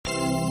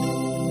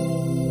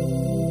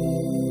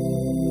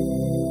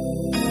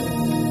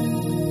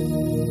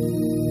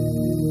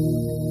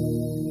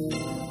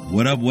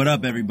What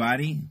up,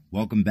 everybody?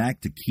 Welcome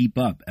back to Keep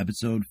Up,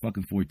 episode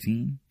fucking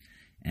 14.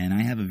 And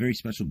I have a very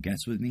special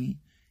guest with me.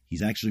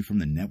 He's actually from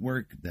the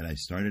network that I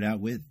started out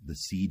with, the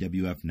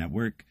CWF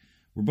network.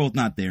 We're both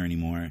not there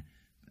anymore.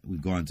 We've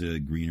gone to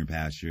greener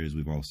pastures.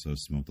 We've also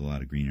smoked a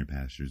lot of greener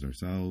pastures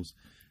ourselves.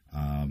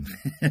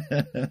 But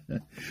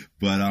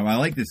I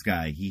like this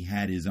guy. He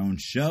had his own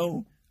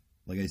show,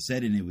 like I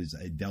said, and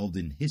I delved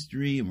in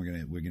history, and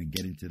we're gonna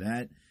get into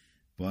that.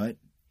 But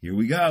here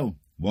we go.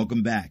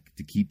 Welcome back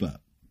to Keep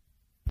Up.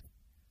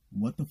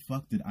 What the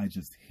fuck did I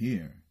just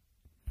hear?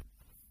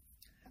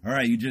 All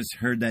right, you just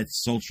heard that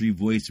sultry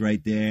voice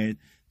right there.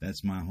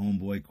 That's my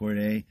homeboy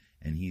Corday,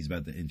 and he's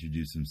about to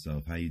introduce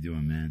himself. How you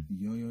doing, man?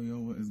 Yo,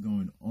 what is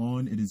going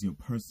on? It is your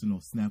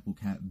personal Snapple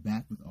Cat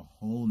back with a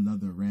whole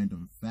nother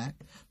random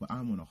fact, but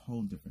I'm on a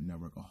whole different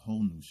network, a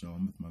whole new show.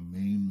 I'm with my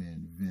main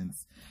man,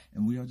 Vince,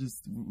 and we're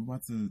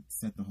about to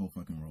set the whole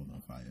fucking world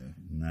on fire.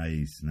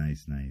 Nice.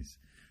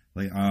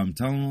 Like,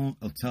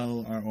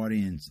 tell our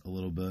audience a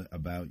little bit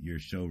about your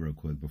show real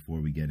quick before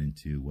we get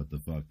into what the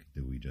fuck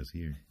did we just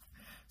hear.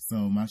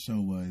 So my show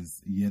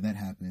was Yeah, That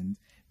Happened.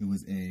 It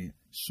was a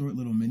short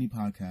little mini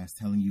podcast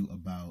telling you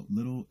about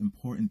little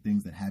important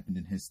things that happened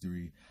in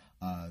history,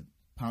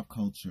 pop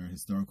culture,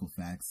 historical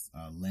facts,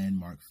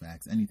 landmark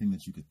facts, anything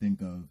that you could think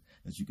of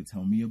that you could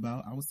tell me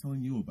about, I was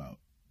telling you about.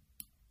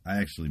 I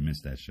actually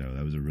missed that show.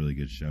 That was a really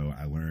good show.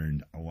 I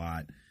learned a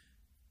lot.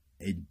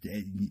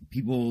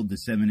 People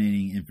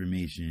disseminating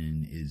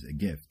information is a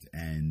gift,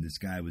 and this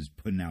guy was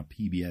putting out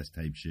PBS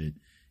type shit.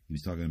 He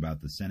was talking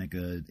about the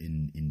Seneca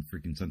in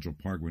freaking Central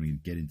Park. We're going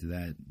to get into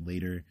that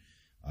later.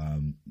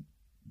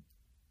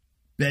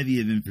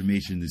 Bevy of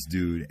information, this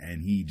dude,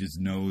 and he just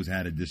knows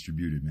how to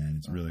distribute it, man.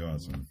 It's really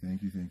awesome.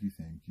 Thank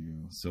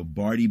you. So,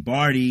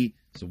 Barty,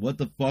 so what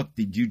the fuck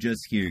did you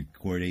just hear,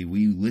 Corday?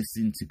 We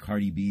listened to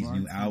Cardi B's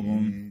new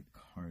album.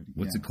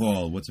 What's it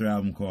called? What's her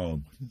album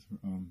called?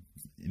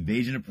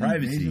 Invasion of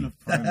Privacy.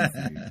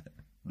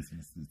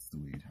 Listen, it's the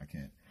weed. I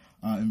can't.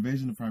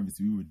 Invasion of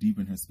Privacy. We were deep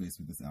in her space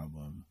with this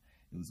album.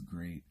 It was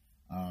great.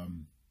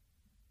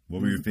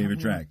 What were your favorite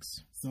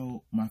tracks?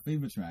 So my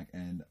favorite track,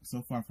 and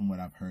so far from what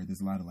I've heard,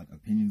 there's a lot of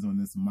opinions on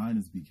this. Mine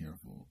is Be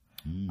Careful.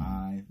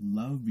 I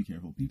love Be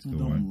Careful. People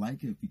don't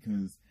like it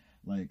because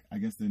I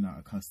guess they're not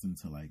accustomed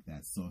to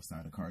that soft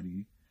side of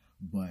Cardi.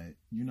 But,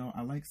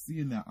 I like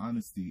seeing that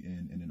honesty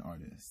in an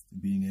artist,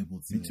 being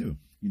able to,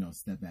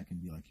 step back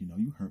and be like,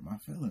 you hurt my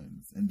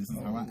feelings, and this is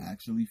how I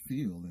actually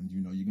feel, and,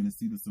 you're going to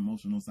see this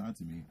emotional side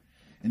to me.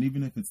 And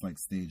even if it's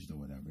staged or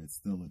whatever, it's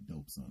still a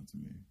dope song to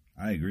me.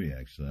 I agree,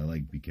 actually. I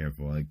like Be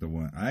Careful. I like the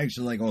one, I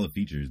actually like all the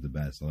features the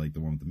best. I like the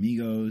one with the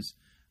Migos.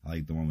 I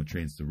like the one with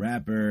Chance the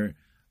Rapper.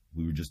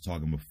 We were just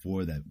talking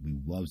before that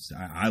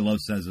I love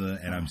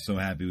SZA, and I'm so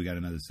happy we got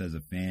another SZA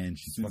fan.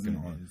 She's fucking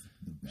awesome.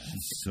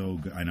 She's so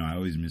good. I know, I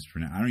always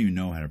mispronounce. I don't even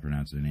know how to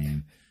pronounce her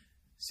name.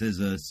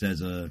 SZA,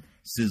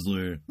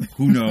 Sizzler,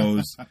 who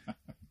knows?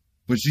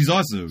 But she's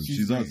awesome.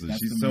 She's awesome.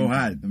 She's so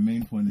hot. The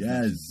main point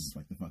is she's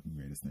the fucking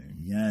greatest name.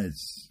 Yes.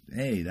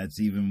 Hey, that's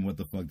even what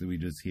the fuck did we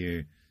just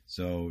hear?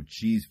 So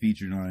she's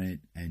featured on it,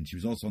 and she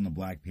was also on the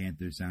Black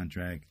Panther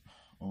soundtrack.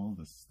 All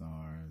the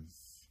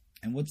stars.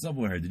 And what's up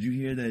with her? Did you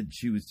hear that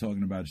she was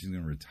talking about she's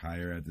going to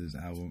retire after this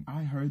album?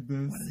 I heard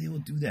this. Why do they all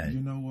do that?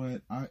 You know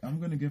what? I'm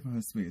going to give her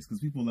space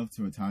because people love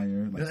to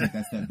retire, take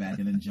that step back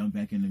and then jump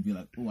back in and be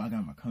like, oh, I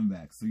got my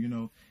comeback. So,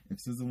 if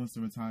SZA wants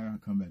to retire, her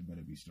comeback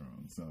better be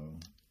strong. So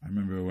I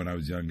remember when I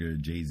was younger,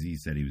 Jay-Z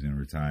said he was going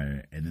to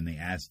retire. And then they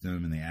asked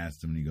him,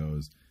 and he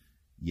goes,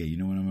 yeah, you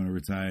know when I'm going to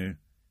retire?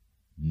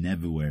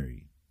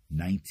 Neverwary.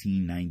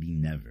 1990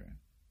 never.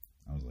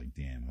 I was like,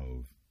 damn,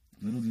 Hove.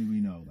 Little did we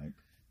know,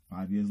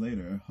 5 years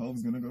later,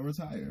 Hove's gonna go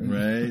retire.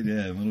 Right?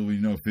 Yeah. Little we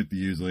know, 50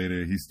 years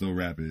later, he's still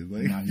rapping.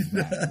 Now he's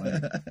back.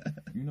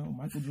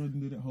 Michael Jordan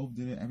did it. Hove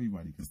did it.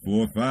 Everybody.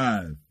 4 or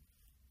 5.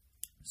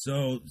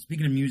 So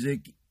speaking of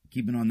music,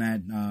 keeping on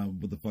that,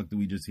 what the fuck did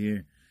we just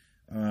hear?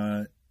 We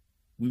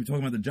were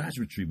talking about the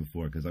Joshua Tree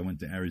before because I went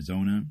to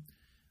Arizona.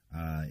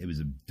 It was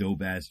a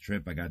dope ass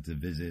trip. I got to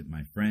visit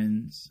my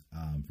friends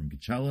from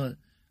Coachella.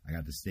 I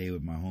got to stay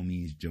with my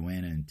homies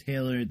Joanna and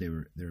Taylor.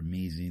 They're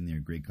amazing. They're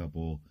a great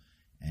couple.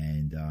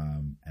 And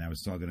I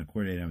was talking to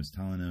Corday, and I was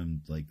telling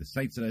him the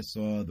sites that I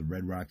saw: the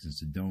Red Rocks in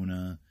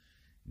Sedona,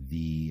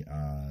 the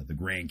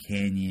Grand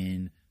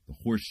Canyon, the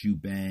Horseshoe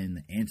Bend,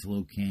 the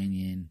Antelope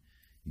Canyon.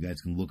 You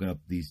guys can look up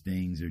these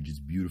things; they're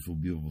just beautiful,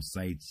 beautiful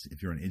sites.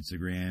 If you're on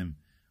Instagram,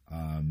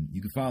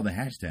 you can follow the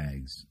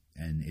hashtags,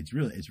 and it's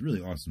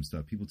really awesome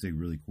stuff. People take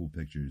really cool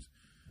pictures.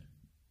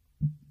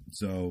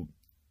 So,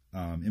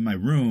 in my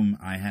room,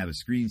 I have a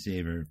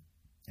screensaver.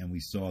 And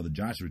we saw the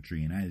Joshua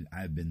Tree, and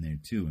I've been there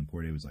too. And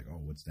Corday was like, "Oh,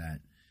 what's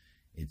that?"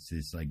 It's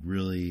this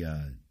really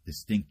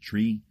distinct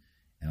tree,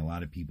 and a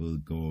lot of people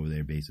go over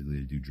there basically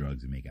to do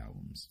drugs and make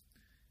albums.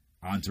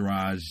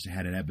 Entourage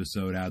had an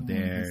episode out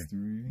there.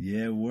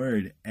 Yeah,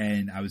 word.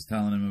 And I was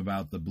telling him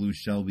about the Blue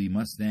Shelby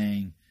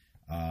Mustang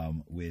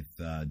with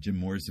Jim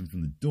Morrison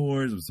from The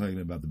Doors. I was talking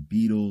about the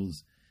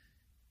Beatles.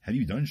 Have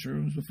you done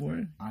shrooms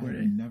before? I have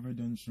never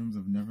done shrooms.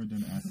 I've never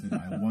done acid.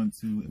 I want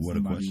to. If what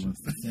somebody a question.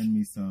 wants to send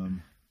me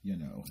some, you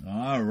know.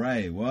 All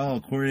right. Well,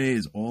 Corday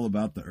is all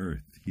about the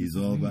earth. He's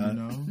all about... You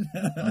know,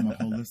 I'm a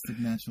holistic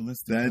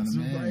naturalistic That's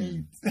kind of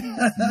man.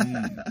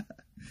 right.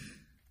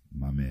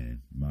 My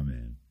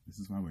man. This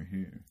is why we're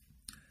here.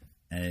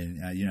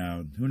 And, you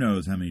know, who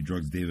knows how many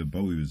drugs David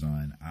Bowie was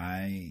on.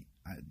 I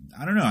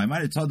don't know. I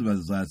might have talked about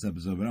this last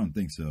episode, but I don't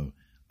think so.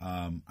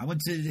 I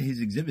went to his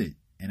exhibit,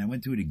 and I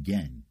went to it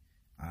again.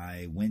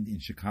 I went in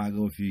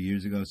Chicago a few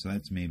years ago, so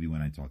that's maybe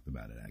when I talked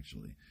about it,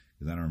 actually,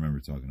 because I don't remember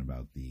talking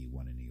about the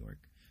one in New York.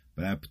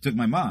 But I took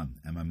my mom,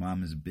 and my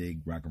mom is a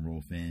big rock and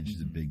roll fan.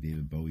 She's a big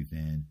David Bowie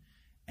fan.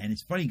 And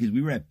it's funny because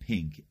we were at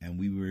Pink, and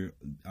we were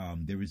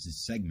there was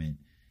this segment,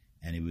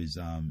 and it was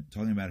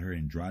talking about her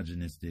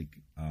androgynistic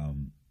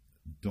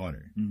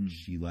daughter.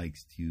 She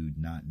likes to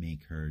not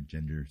make her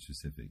gender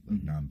specific,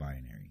 like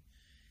non-binary.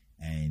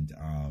 And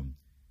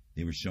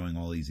they were showing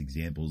all these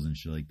examples and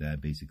shit like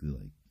that, basically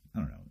like, I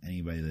don't know,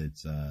 anybody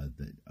that's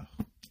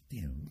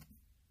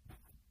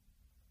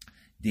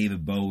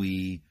David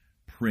Bowie,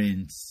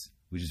 Prince,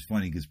 which is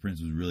funny because Prince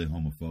was really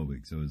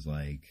homophobic. So it was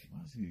like,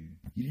 was he?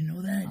 You didn't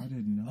know that? I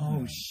didn't know. Oh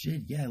that.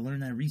 Shit! Yeah, I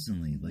learned that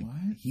recently. Like,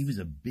 what? He was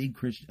a big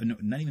Christian. No,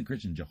 not even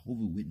Christian.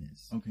 Jehovah's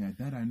Witness. Okay,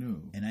 that I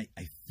knew. And I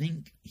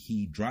think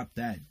he dropped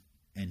that,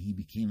 and he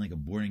became like a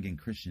born again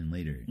Christian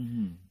later.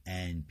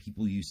 And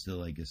people used to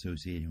like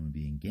associate him with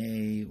being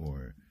gay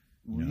or,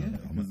 you know,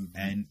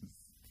 and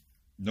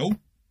nope,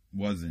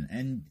 wasn't.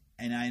 And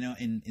I know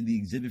in the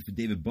exhibit for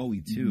David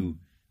Bowie too.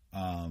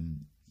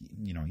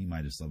 You know, he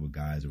might have slept with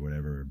guys or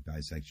whatever,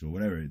 bisexual,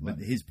 whatever. But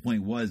his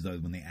point was, though,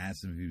 when they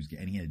asked him if he was gay,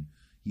 and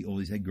he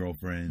always had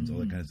girlfriends, all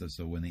that kind of stuff.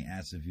 So when they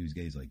asked him if he was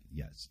gay, he's like,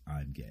 "Yes,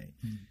 I'm gay."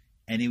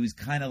 And it was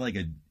kind of like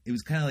a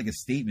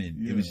statement.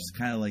 Yeah. It was just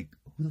kind of like,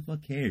 who the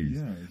fuck cares?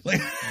 Yeah, like,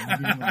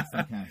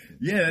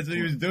 yeah, that's what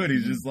he was doing.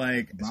 He's just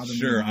like,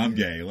 sure, I'm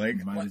gay. Like,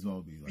 might as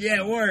well be. Like,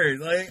 yeah, word.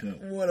 Like,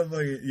 what a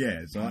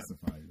fucking So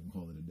classified and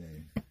call it a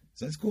day.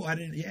 So that's cool. I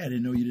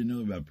didn't know you didn't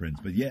know about Prince,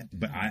 but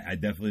I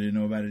definitely didn't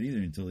know about it either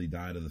until he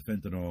died of the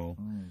fentanyl.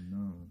 Oh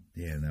no!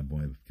 Yeah, that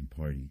boy can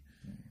party.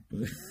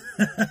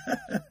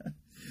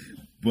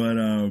 But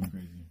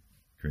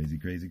crazy.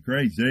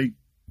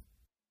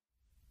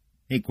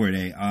 Hey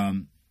Corday,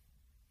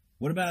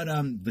 what about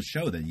the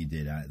show that you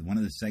did? One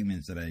of the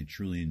segments that I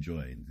truly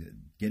enjoyed.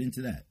 Get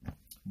into that.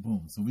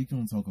 Boom. So we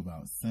can talk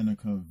about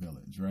Seneca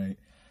Village, right?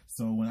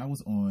 So when I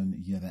was on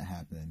Yeah That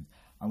Happened,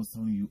 I was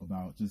telling you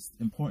about just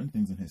important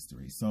things in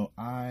history. So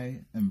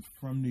I am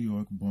from New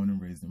York, born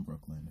and raised in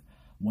Brooklyn.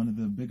 One of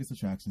the biggest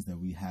attractions that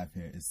we have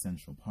here is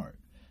Central Park.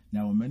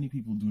 Now, what many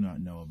people do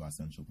not know about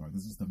Central Park,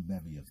 this is just a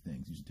bevy of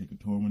things. You should take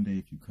a tour one day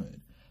if you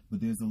could.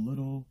 But there's a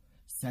little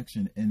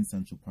section in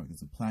Central Park.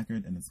 There's a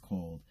placard, and it's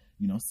called,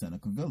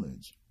 Seneca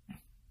Village.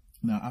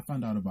 Now, I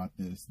found out about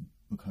this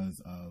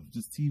because of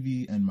just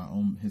TV and my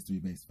own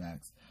history-based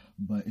facts.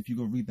 But if you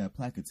go read that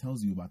plaque, it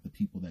tells you about the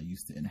people that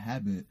used to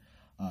inhabit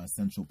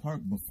Central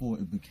Park before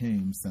it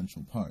became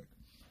Central Park.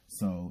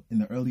 So in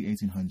the early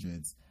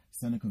 1800s,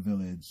 Seneca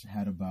Village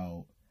had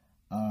about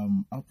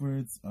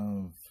upwards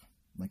of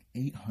like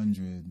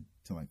 800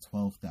 to like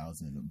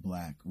 12,000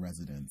 black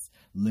residents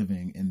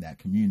living in that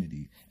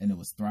community. And it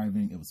was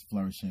thriving, it was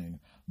flourishing,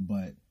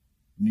 but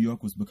New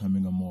York was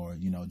becoming a more,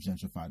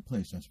 gentrified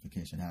place.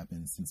 Gentrification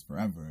happened since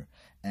forever.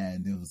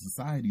 And there was a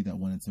society that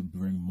wanted to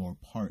bring more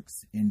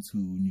parks into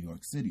New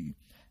York City.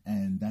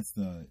 And that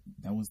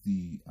was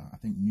the I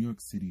think New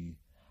York City,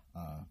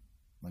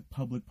 like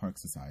Public Park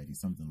Society,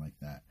 something like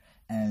that.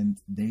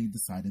 And they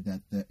decided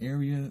that the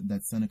area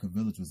that Seneca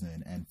Village was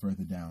in and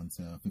further down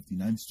to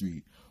 59th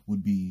Street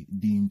would be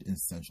deemed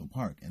as Central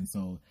Park. And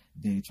so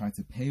they tried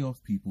to pay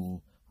off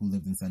people who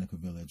lived in Seneca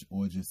Village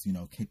or just,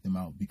 kick them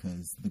out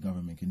because the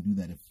government can do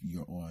that if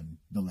you're on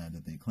the land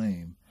that they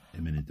claim.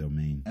 Eminent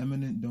domain.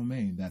 Eminent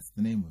domain, that's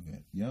the name of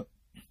it. Yep.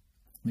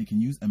 They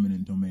can use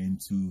eminent domain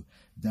to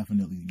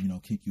definitely,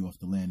 kick you off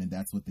the land. And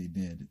that's what they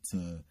did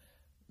to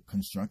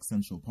construct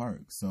Central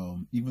Park. So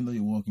even though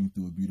you're walking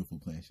through a beautiful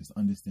place, just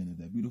understand that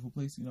that beautiful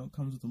place,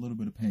 comes with a little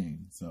bit of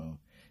pain. So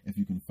if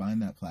you can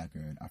find that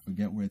placard, I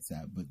forget where it's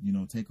at, but,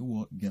 take a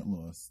walk, get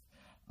lost,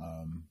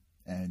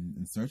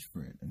 and search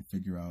for it and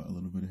figure out a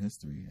little bit of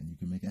history, and you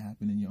can make it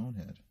happen in your own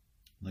head.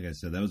 Like I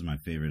said, that was my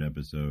favorite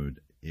episode.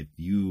 If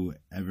you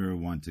ever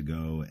want to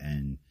go,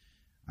 and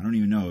I don't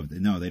even know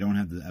they don't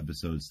have the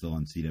episode still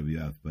on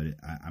CWF, but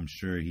I'm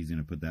sure he's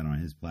going to put that on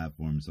his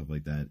platform and stuff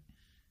like that.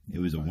 It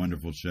was a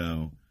wonderful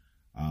show.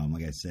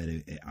 Like I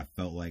said, I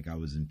felt like I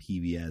was in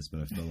PBS,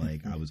 but I felt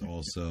like I was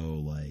also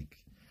like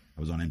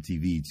I was on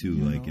MTV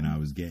too, and I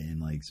was getting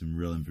like some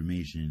real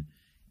information.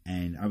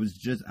 And I was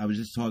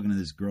just talking to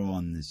this girl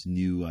on this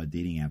new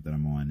dating app that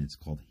I'm on. It's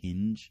called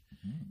Hinge,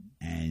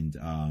 and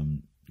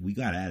we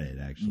got at it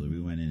actually. We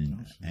went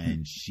in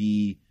and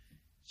she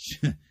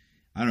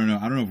I don't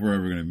know if we're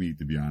ever gonna meet,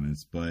 to be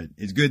honest. But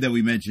it's good that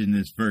we mentioned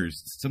this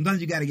first. Sometimes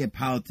you got to get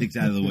politics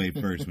out of the way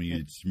first when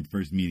you're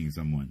first meeting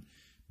someone,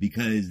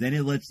 because then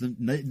it lets them.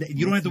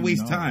 You don't have to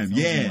waste time.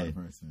 Yeah,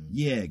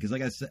 Yeah, because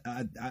like I said,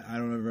 I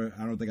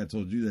don't think I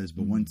told you this,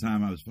 but one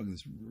time I was fucking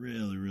this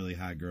really, really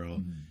hot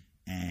girl,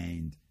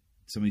 and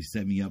somebody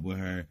set me up with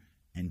her,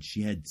 and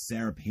she had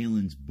Sarah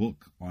Palin's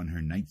book on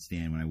her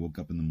nightstand when I woke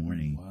up in the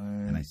morning,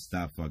 and I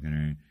stopped fucking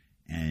her,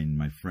 and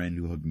my friend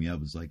who hooked me up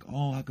was like,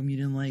 "Oh, how come you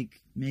didn't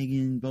like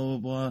Megan, blah, blah,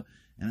 blah,"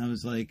 and I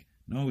was like,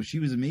 "No, she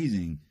was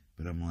amazing,"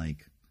 but I'm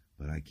like,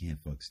 "But I can't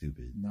fuck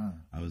stupid." Nah.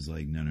 I was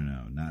like, no,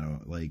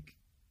 not like...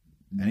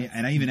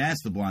 And I even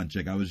asked the blonde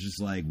chick, I was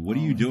just like, what are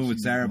you doing with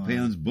Sarah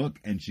Palin's book?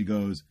 And she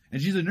goes,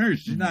 and she's a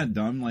nurse, she's not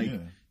dumb, like,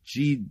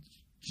 she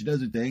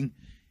does her thing,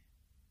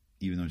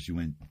 even though she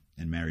went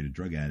and married a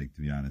drug addict,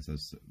 to be honest.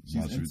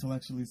 She's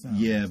intellectually sound.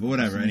 Yeah, but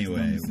whatever,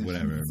 anyway,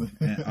 whatever.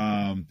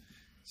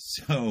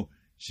 So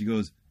she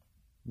goes,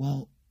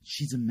 well,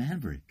 she's a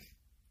maverick.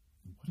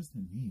 What does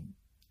that mean?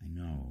 I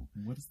know.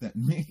 What does that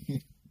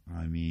mean?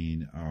 I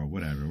mean,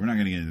 whatever. We're not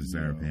going to get into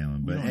Sarah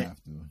Palin, but... We don't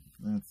have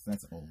to.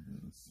 That's old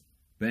news.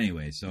 But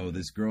anyway, so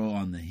this girl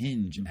on the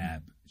Hinge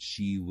app,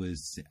 she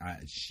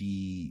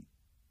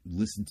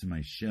listened to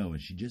my show,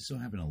 and she just so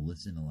happened to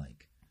listen to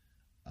like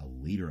a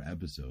later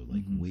episode,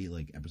 like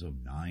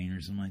episode 9 or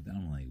something like that.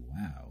 I'm like,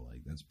 wow,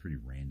 like that's pretty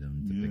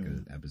random to pick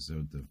an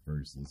episode to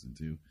first listen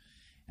to.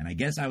 And I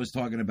guess I was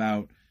talking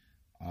about,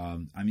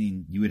 I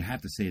mean, you would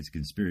have to say it's a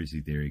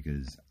conspiracy theory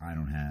because I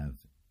don't have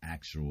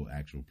actual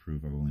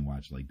proof. I've only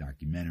watched like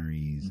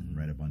documentaries and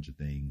read a bunch of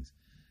things.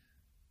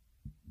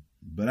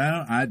 But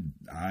I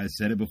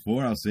said it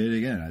before. I'll say it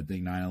again. I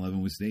think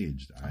 9/11 was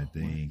staged. I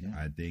think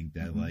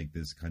that like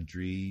this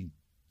country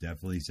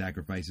definitely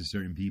sacrifices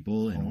certain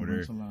people in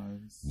order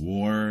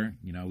war.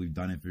 You know, we've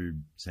done it for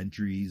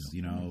centuries.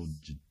 You know,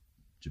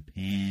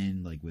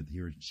 Japan, like with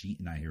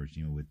not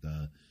Hiroshima, with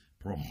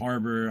Pearl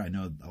Harbor. I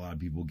know a lot of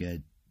people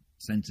get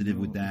sensitive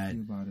with that.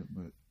 About it,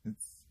 but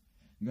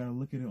you got to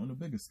look at it on a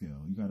bigger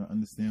scale. You got to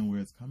understand where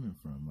it's coming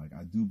from. Like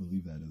I do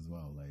believe that as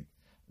well. Like.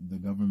 The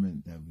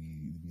government that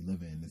we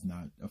live in is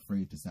not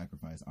afraid to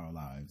sacrifice our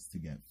lives to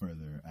get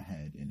further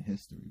ahead in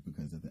history,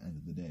 because at the end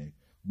of the day,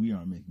 we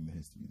are making the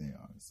history they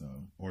are. So,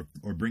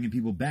 or bringing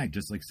people back,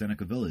 just like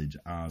Seneca Village.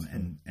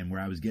 And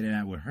where I was getting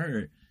at with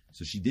her,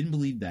 so she didn't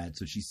believe that.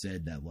 So she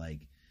said that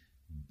like,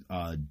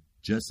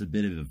 just a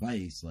bit of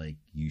advice, like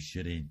you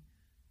shouldn't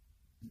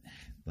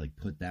like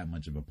put that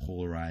much of a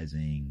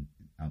polarizing,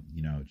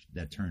 you know,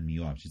 that turned me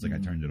off. She's like, I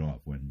turned it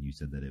off when you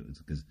said that it was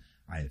because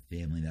I had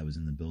family that was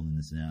in the building,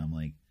 this and that. I'm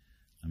like,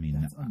 I mean,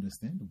 that's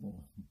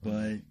understandable,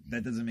 but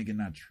that doesn't make it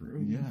not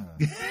true. Yeah.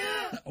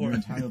 You're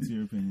entitled to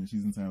your opinion.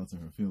 She's entitled to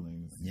her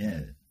feelings.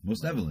 Yeah,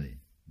 most definitely.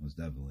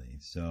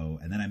 So,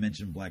 and then I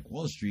mentioned Black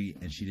Wall Street,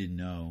 and she didn't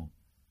know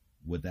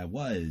what that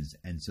was,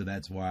 and so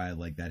that's why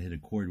like that hit a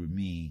chord with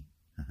me.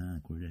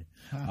 That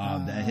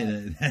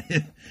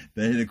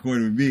hit a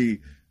chord with me.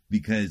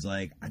 Because,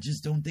 like, I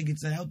just don't think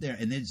it's out there.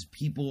 And there's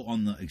people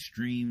on the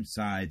extreme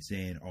side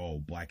saying, oh,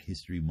 Black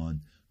History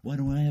Month. Why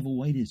don't I have a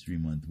White History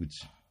Month?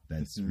 Which,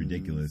 that's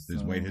ridiculous.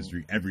 There's White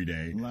History every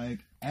day. Like,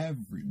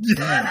 every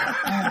day.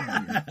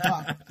 Every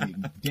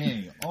fucking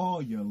day.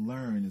 All you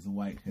learn is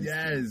white history.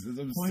 Yes, that's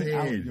what I'm point saying.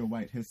 Point out your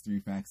white history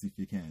facts if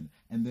you can.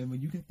 And then when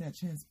you get that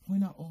chance,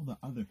 point out all the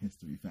other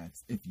history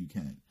facts if you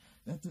can.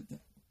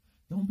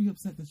 Don't be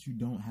upset that you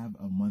don't have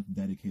a month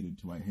dedicated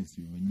to white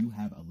history when you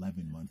have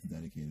 11 months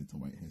dedicated to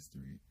white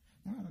history.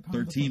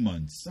 13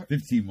 months.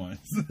 15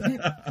 months.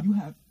 You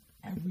have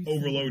every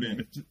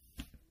overloaded.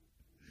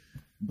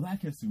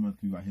 Black History Month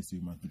could be White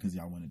History Month because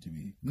y'all want it to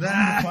be. Calm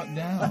the fuck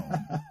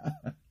down.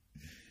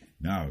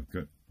 No,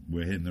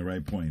 we're hitting the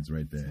right points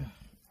right there.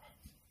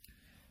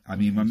 I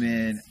mean, my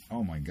man,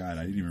 oh my God,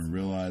 I didn't even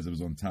realize I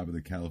was on top of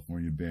the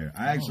California bear.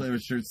 I actually have a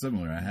shirt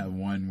similar. I have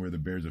one where the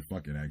bears are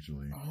fucking,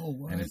 actually. Oh,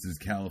 what? And it says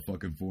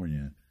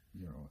California.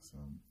 You're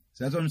awesome.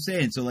 So that's what I'm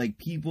saying. So, like,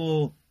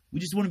 people, we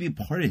just want to be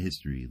a part of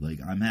history. Like,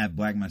 I'm half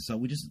Black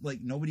myself. We just, like,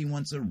 nobody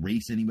wants to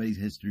erase anybody's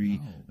history.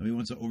 No. Nobody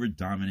wants to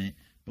over-dominate.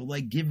 But,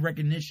 like, give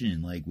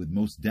recognition. Like, with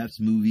Mos Def's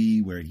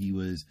movie where he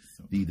was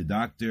the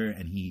doctor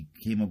and he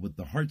came up with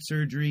the heart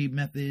surgery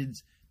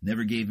methods.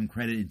 Never gave him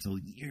credit until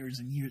years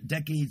and years,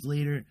 decades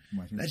later.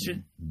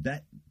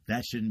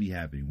 That shouldn't be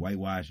happening.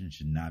 Whitewashing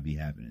should not be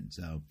happening.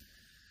 So,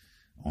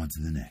 on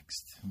to the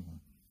next.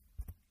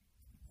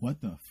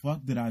 What the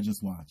fuck did I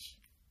just watch?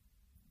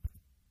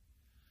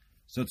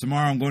 So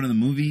tomorrow I'm going to the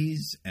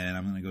movies, and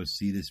I'm going to go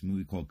see this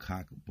movie called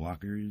Cock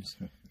Blockers.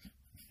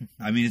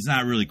 I mean, it's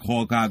not really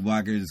called Cock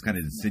Blockers. It's kind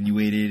of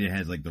insinuated. It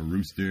has like the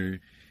rooster.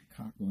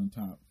 Cock on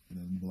top. And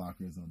then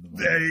blockers on the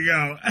bottom. There you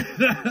go.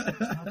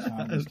 How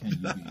childish can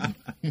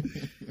you be?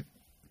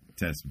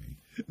 Test me.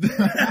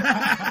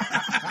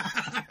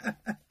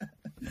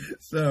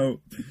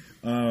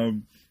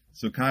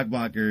 So Cock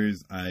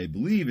Blockers, I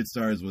believe it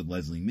stars with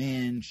Leslie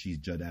Mann. She's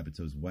Judd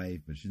Apatow's wife,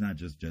 but she's not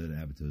just Judd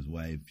Apatow's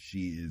wife.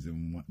 She is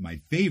in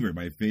my favorite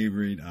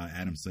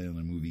Adam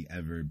Sandler movie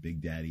ever,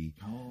 Big Daddy.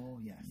 Oh,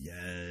 yes.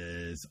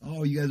 Yes.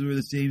 Oh, you guys wear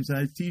the same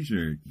size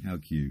t-shirt. How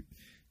cute.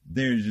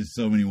 There's just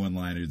so many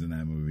one-liners in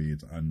that movie.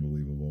 It's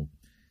unbelievable.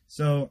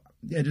 So,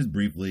 yeah, just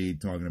briefly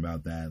talking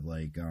about that.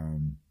 Like,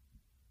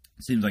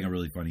 seems like a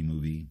really funny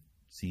movie.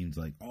 seems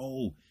like,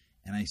 oh,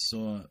 and I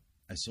saw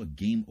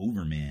Game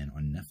Over Man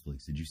on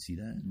Netflix. Did you see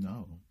that?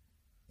 No.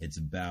 It's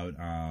about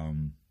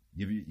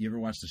you ever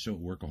watch the show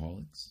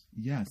Workaholics?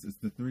 Yes, it's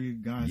the three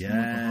guys.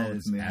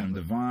 Yes, from Adam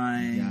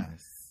Devine.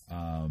 Yes.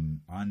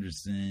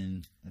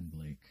 Anderson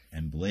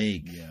and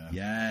Blake. Yeah.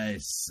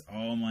 Yes.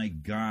 Oh my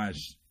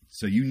gosh.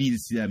 So you need to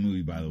see that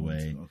movie, by the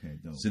way. Okay,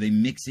 dope. So they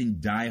mix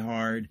in Die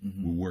Hard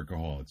with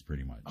Workaholics,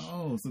 pretty much.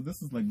 Oh, so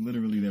this is like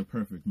literally their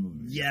perfect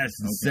movie. Yes,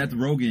 okay. Seth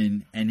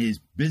Rogen and his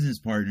business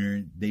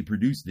partner, they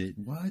produced it.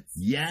 What?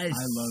 Yes.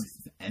 I love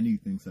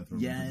anything Seth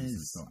Rogen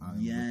produces, so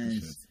I'm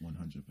yes.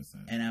 100%.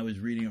 And I was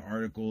reading an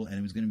article, and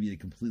it was going to be a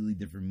completely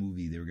different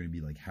movie. They were going to be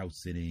like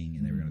house sitting,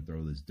 and they were going to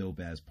throw this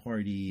dope-ass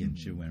party, and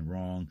shit went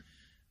wrong.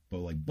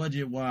 But like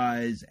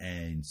budget-wise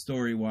and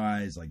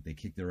story-wise, like they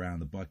kicked it around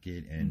the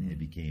bucket, and it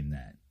became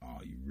that. Oh,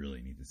 you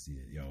really need to see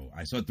it, yo!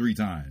 I saw it 3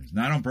 times,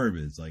 not on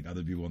purpose. Like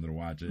other people wanted to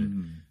watch it,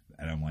 and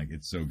I'm like,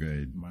 it's so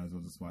good. Might as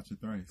well just watch it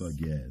thrice. But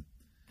yeah.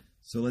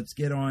 So let's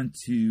get on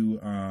to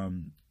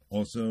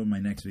also my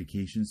next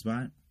vacation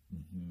spot,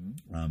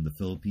 the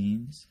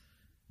Philippines.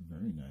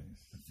 Very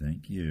nice.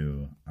 Thank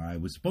you. I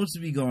was supposed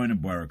to be going to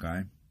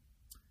Boracay,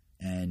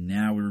 and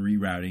now we're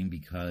rerouting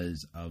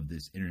because of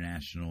this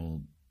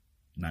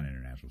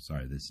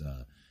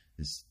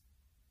this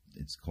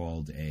it's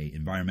called a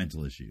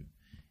environmental issue.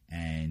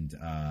 And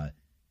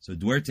so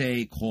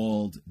Duarte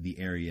called the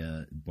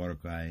area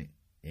Boracay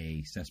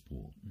a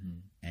cesspool,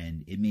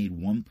 and it made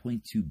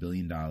 $1.2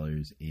 billion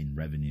in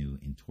revenue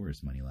in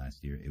tourist money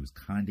last year. It was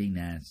Condé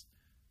Nast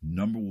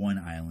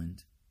 #1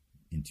 island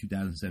in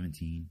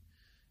 2017.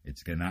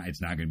 It's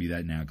not gonna be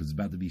that now because it's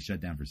about to be shut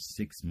down for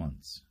 6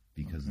 months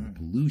because of the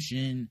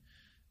pollution.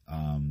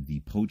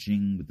 The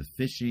poaching with the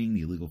fishing,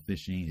 the illegal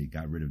fishing, it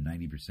got rid of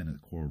 90% of the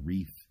coral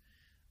reef.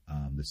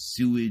 The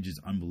sewage is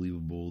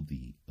unbelievable.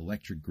 The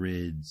electric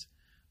grids,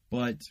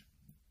 but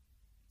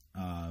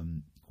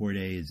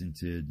Corday is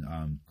into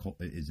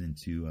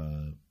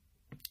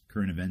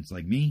current events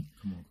like me.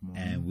 Come on.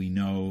 And we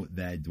know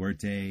that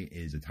Duarte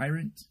is a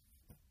tyrant,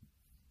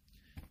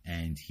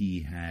 and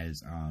he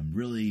has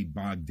really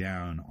bogged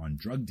down on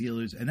drug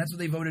dealers, and that's what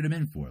they voted him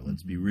in for.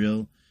 Let's be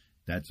real.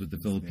 That's what the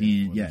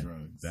Philippines,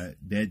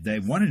 they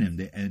wanted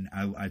him.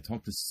 I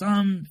talked to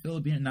some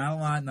Philippine, not a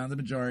lot, not the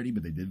majority,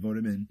 but they did vote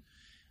him in.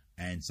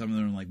 And some of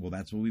them are like, well,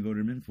 that's what we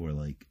voted him in for.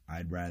 Like,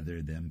 I'd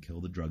rather them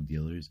kill the drug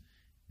dealers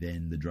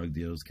than the drug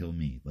dealers kill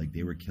me. Like,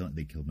 they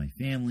killed my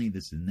family,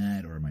 this and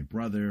that, or my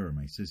brother or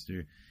my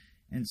sister.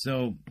 And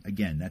so,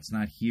 again, that's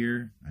not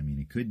here. I mean,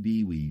 it could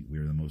be.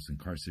 We're the most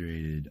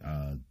incarcerated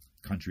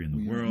country in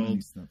the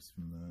world. Steps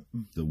from that.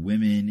 The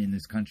women in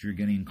this country are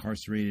getting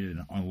incarcerated at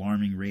an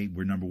alarming rate.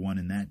 We're #1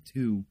 in that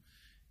too.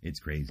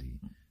 It's crazy.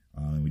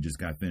 We just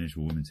got finished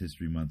with Women's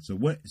History Month. So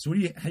how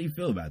do you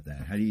feel about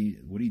that?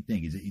 What do you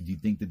think? Do you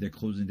think that they're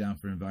closing down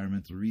for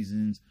environmental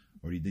reasons,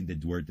 or do you think that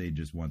Duarte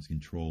just wants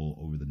control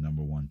over the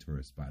 #1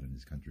 tourist spot in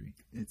this country?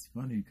 It's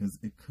funny because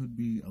it could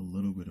be a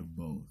little bit of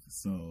both.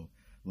 So,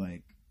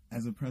 like,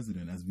 as a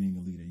president, as being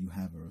a leader, you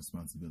have a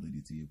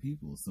responsibility to your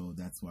people. So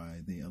that's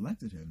why they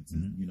elected him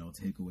to,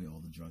 take away all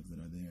the drugs that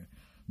are there.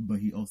 But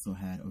he also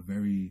had a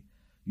very,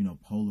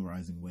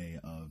 polarizing way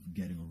of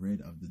getting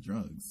rid of the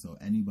drugs. So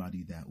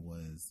anybody that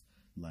was,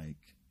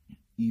 like,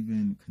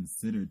 even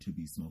considered to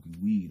be smoking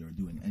weed or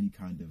doing any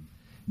kind of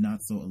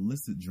not so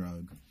illicit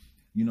drug,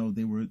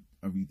 they were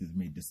either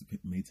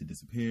made to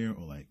disappear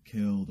or, like,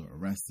 killed or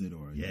arrested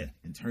or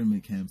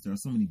internment camps. There are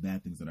so many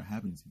bad things that are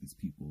happening to these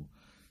people.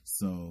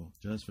 So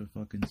just for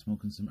fucking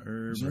smoking some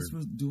herb, just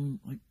for doing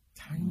like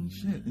tiny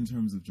shit in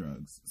terms of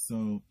drugs.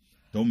 So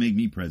don't make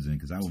me president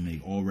because I will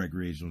make all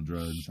recreational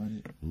drugs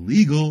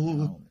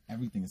legal.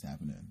 Everything is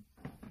happening,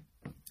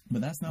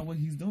 but that's not what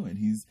he's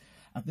doing.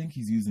 I think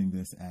he's using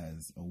this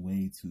as a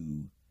way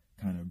to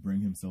kind of bring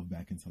himself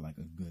back into like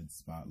a good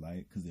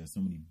spotlight because there's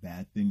so many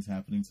bad things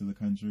happening to the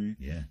country.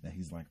 That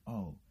he's like,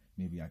 oh,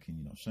 maybe I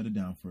can shut it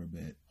down for a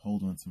bit,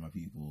 hold on to my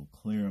people,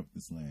 clear up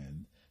this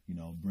land,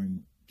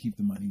 keep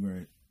the money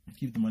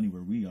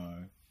where we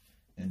are,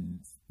 and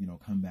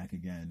come back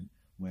again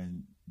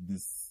when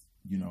this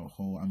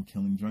whole I'm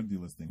killing drug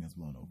dealers thing has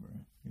blown over.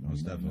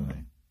 Most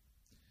definitely.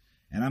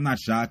 And I'm not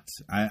shocked.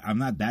 I'm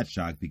not that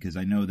shocked because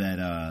I know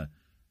that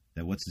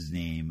what's his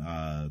name,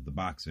 the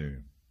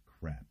boxer,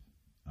 crap.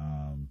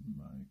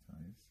 Mike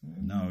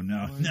Tyson. No.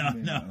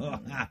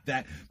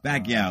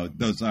 Pacquiao.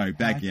 No, sorry,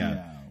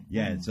 Pacquiao.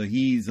 Yeah, so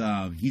he's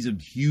a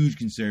huge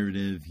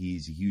conservative.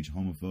 He's a huge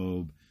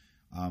homophobe.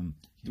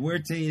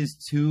 Duarte is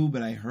too,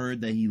 but I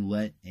heard that he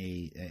let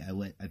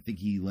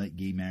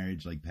gay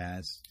marriage like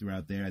pass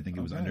throughout there. I think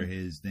it was under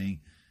his thing.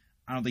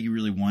 I don't think he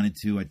really wanted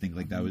to. I think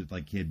like that was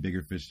like he had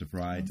bigger fish to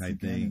fry type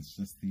thing. It's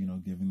just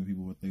giving the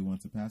people what they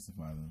want to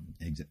pacify them.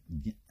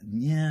 Exactly.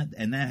 Yeah,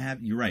 and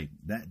you're right.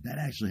 That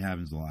actually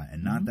happens a lot,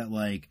 and not that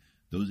like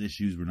those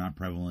issues were not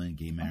prevalent.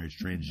 Gay marriage,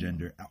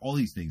 transgender, all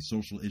these things,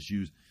 social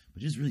issues,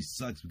 but it just really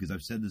sucks because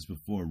I've said this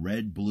before.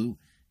 Red, blue.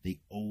 They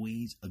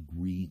always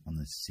agree on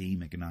the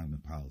same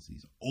economic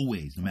policies.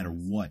 Always, no matter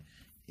what.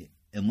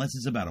 Unless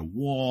it's about a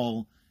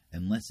wall,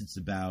 unless it's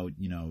about,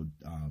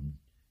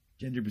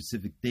 gender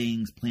specific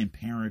things, Planned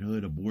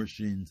Parenthood,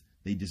 abortions,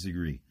 they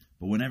disagree.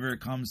 But whenever it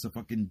comes to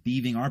fucking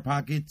thieving our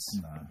pockets,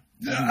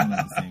 nah, everyone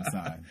on the same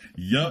side.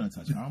 Yup. Want to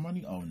touch our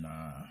money? Oh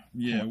nah.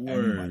 Yeah,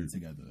 everybody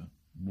together.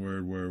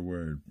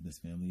 Word. This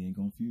family ain't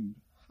gonna feud.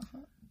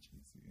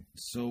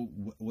 So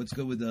what's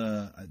good with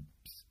the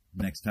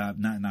next topic?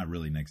 Not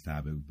really next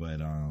topic, but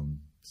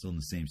still in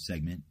the same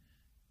segment.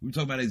 We were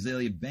talking about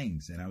Azealia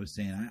Banks, and I was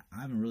saying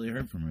I haven't really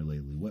heard from her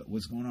lately.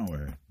 What's going on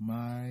with her?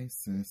 My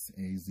sis,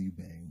 AZ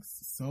Banks.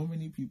 So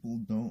many people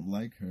don't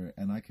like her,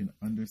 and I can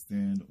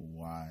understand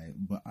why.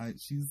 But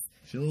she's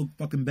a little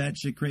fucking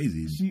batshit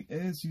crazy. She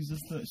is.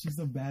 She's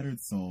a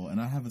battered soul, and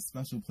I have a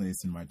special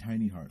place in my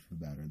tiny heart for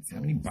battered souls.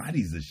 How many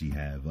bodies does she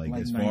have? Like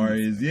as 90. far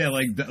as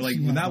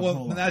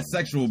not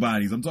sexual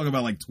bodies. I'm talking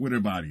about like Twitter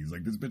bodies.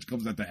 Like this bitch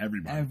comes after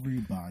everybody.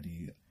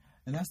 Everybody.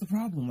 And that's the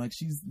problem. Like,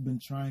 she's been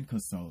trying,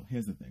 so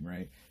here's the thing,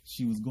 right?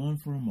 She was going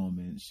for a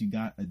moment. She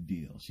got a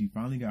deal. She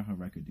finally got her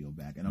record deal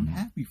back. And I'm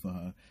happy for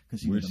her.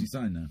 Where's she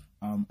signed now?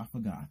 I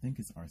forgot. I think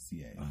it's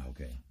RCA. Oh,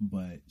 okay.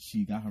 But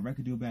she got her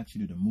record deal back. She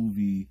did a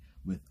movie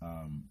with,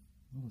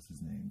 what was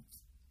his name?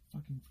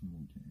 Fucking from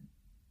Wu-Tang.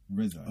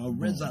 RZA. Oh,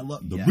 RZA. I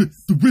love the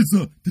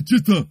RZA. The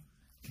Jitta.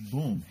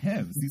 Boom.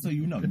 Him. See, so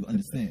you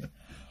understand.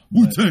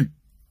 Wu-Tang.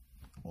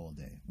 All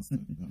day.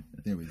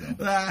 There we go.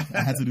 I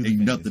had to do the Ain't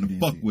nothing to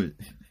fuck with.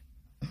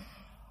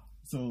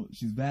 So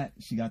she's back.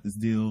 She got this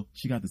deal.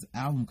 She got this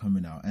album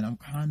coming out, and I'm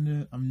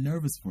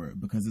nervous for it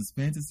because it's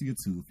Fantasy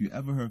 2. If you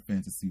ever heard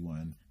Fantasy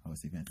 1, I would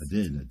say Fantasy.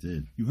 I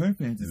did. You heard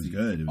Fantasy? It was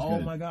good.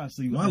 Oh my gosh!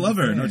 So I love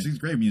her. No, she's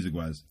great music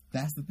wise.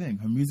 That's the thing.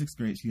 Her music's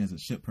great. She has a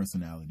shit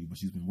personality, but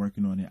she's been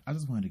working on it. I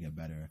just want her to get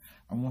better.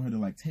 I want her to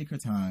like take her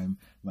time.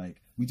 Like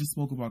we just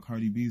spoke about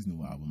Cardi B's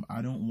new album.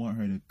 I don't want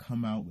her to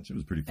come out with it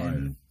was pretty fire.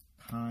 Any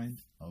kind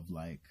of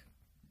like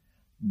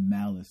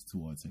malice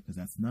towards her because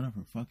that's none of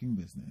her fucking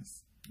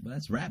business. But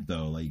that's rap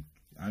though. Like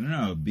I don't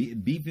know,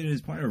 beefing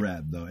is part of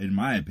rap though. In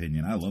my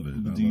opinion, I love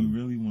it. But do you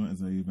really want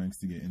Azealia Banks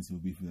to get into a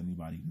beef with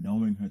anybody,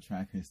 knowing her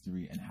track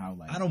history and how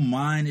like? I don't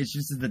mind. It's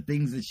just that the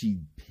things that she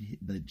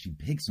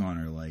picks on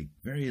are like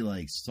very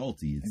like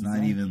salty. It's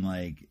not even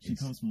like she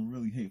comes from a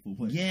really hateful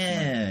place.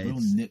 Yeah, like, real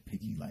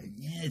nitpicky. Like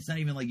it's not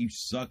even like you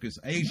suck.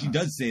 I think she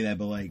does say that,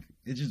 but like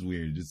it's just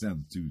weird. It just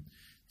sounds too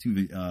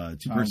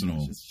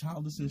personal. It's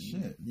childish as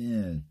shit.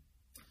 Yeah.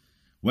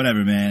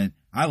 Whatever, man.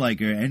 I like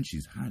her, and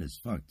she's hot as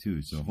fuck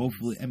too. So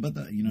hopefully,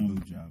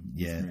 boob job.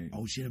 Yeah.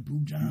 Oh, she had a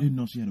boob job. You didn't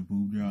know she had a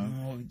boob job.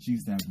 Oh, she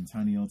used to have some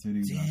tiny old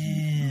titties.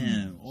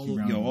 Damn.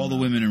 All the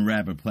women in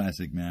rap are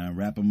plastic, man.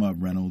 Wrap them up,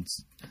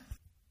 Reynolds.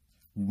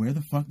 Where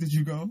the fuck did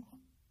you go?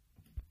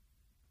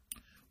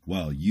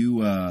 Well,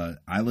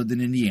 I lived in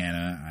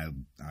Indiana.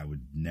 I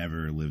would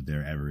never live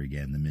there ever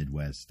again. The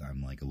Midwest,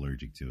 I'm like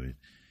allergic to it.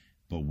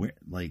 But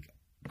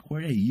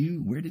where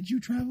did you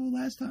travel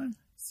last time?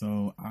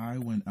 So I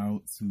went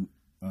out to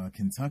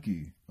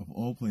Kentucky, of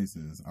all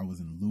places. I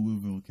was in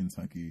Louisville,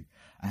 Kentucky.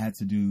 I had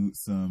to do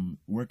some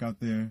work out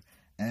there,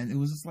 and it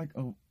was just like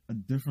a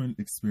different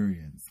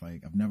experience.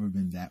 Like, I've never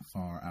been that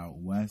far out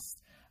west.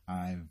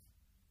 I've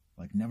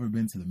like never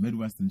been to the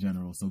Midwest in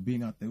general. So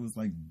being out there was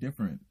like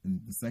different.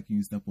 And the second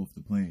you step off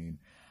the plane,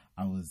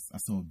 I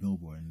saw a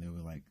billboard, and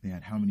they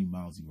had how many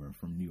miles you were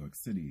from New York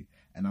City,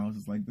 and I was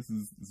just like, this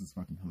is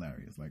fucking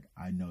hilarious. Like,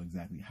 I know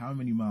exactly how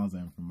many miles I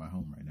am from my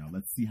home right now.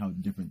 Let's see how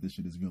different this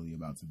shit is really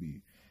about to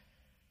be.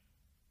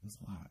 It was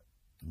a lot.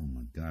 Oh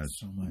my gosh!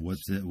 So much.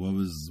 What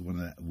was one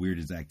of the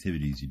weirdest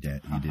activities you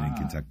did in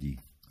Kentucky?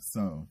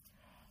 So,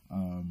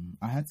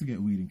 I had to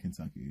get weed in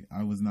Kentucky.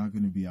 I was not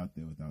going to be out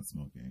there without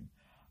smoking.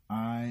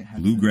 I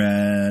had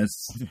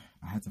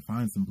to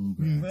find some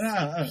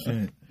bluegrass.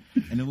 Shit.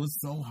 And it was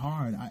so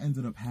hard. I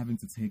ended up having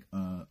to take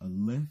a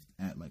lift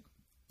at like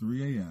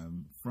 3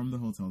 a.m. from the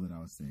hotel that I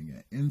was staying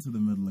at into the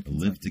middle of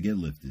Kentucky. A lift to get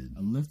lifted.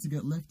 A lift to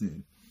get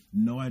lifted.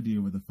 No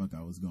idea where the fuck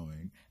I was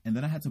going. And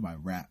then I had to buy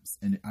wraps.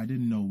 And I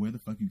didn't know where the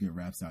fuck you get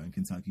wraps out in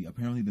Kentucky.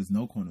 Apparently there's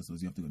no corner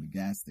stores. You have to go to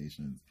gas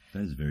stations.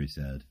 That is very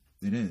sad.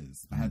 It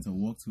is. I had to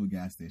walk to a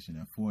gas station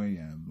at 4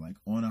 a.m. like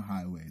on a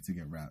highway to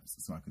get wraps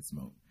so I could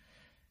smoke.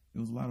 It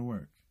was a lot of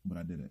work, but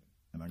I did it,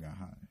 and I got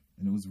high,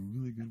 and it was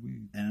really good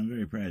weed. And I'm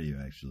very proud of you,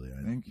 actually.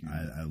 Thank you.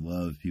 I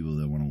love people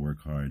that want to work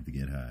hard to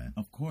get high.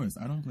 Of course,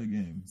 I don't play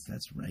games.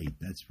 That's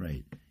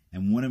right.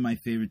 And one of my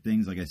favorite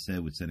things, like I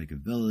said, with Seneca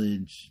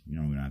Village, we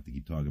don't have to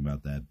keep talking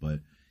about that, but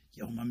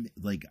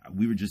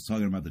we were just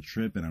talking about the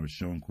trip, and I was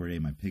showing Corday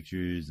my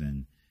pictures,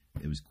 and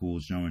it was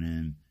cool showing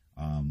him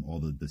all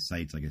the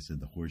sites, like I said,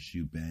 the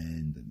Horseshoe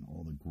Bend and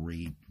all the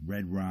great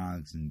Red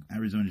Rocks, and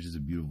Arizona is just a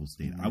beautiful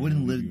state. Really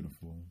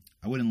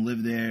I wouldn't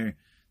live there.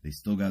 They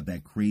still got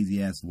that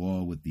crazy ass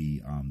law with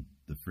the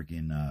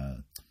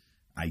freaking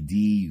ID.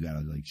 You gotta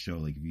like show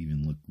like if you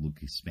even look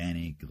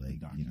Hispanic, like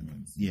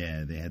documents. They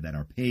had that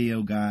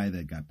Arpaio guy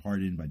that got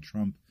pardoned by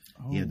Trump.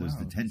 Oh, he had those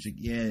detention.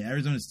 Yeah,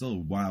 Arizona's still a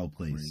wild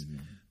place,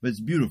 crazy. But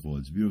it's beautiful.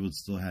 It's beautiful. It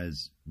still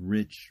has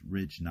rich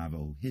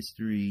Navajo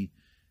history.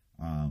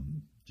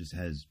 Just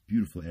has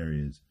beautiful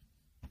areas.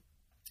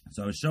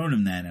 So I was showing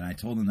him that, and I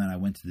told him that I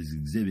went to this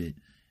exhibit,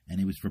 and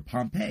it was for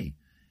Pompeii,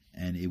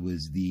 and it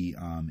was the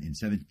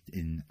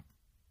in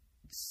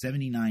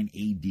 79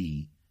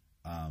 A.D.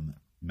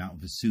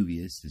 Mount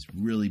Vesuvius, this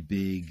really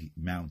big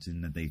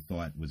mountain that they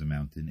thought was a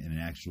mountain, and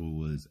it actually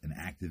was an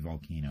active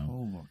volcano.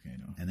 Whole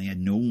volcano. And they had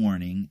no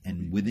warning,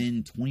 and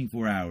within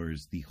 24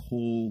 hours, the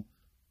whole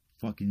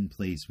fucking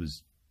place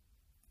was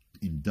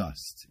in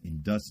dust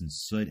and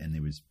soot, and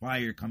there was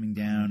fire coming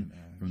down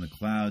from the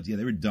clouds. Yeah,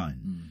 they were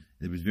done.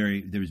 There was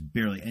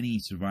barely any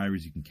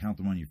survivors. You can count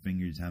them on your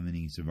fingers how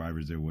many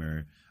survivors there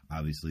were.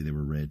 Obviously, they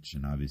were rich,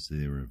 and obviously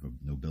they were of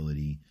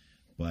nobility.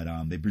 But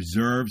they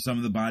preserved some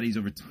of the bodies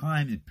over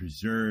time. It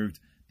preserved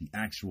the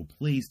actual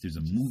place. There's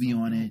a movie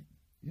on it.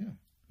 Yeah.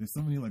 There's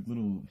so many like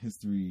little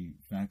history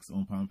facts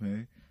on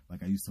Pompeii.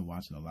 Like I used to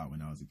watch it a lot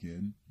when I was a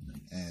kid.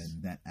 Nice.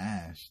 And that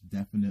ash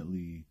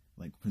definitely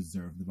like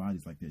preserved the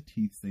bodies. Like their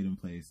teeth stayed in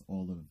place.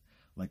 All of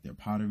like their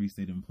pottery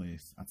stayed in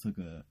place. I took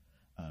a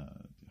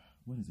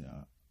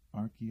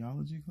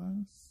archaeology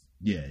class?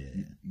 Yeah.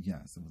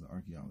 Yes, it was an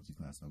archaeology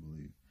class, I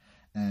believe.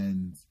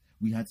 And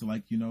we had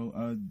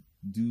to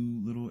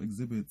do little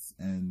exhibits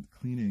and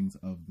cleanings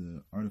of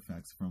the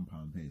artifacts from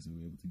Pompeii. So we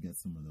were able to get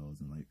some of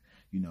those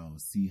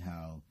and see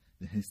how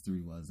the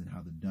history was and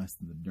how the dust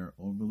and the dirt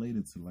all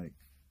related to like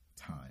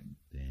time.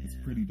 Damn. It's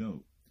pretty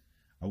dope.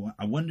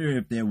 I wonder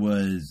if there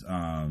was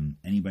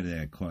anybody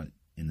that got caught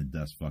in the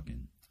dust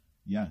fucking.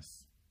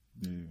 Yes.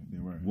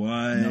 There were.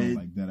 What? No,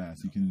 like dead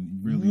ass. You can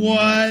really. What?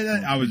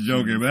 I was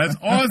joking, but that's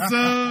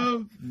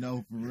awesome.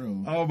 No, for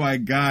real. Oh my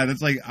God.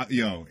 That's like,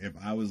 if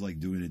I was like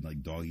doing it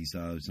like doggy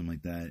style or something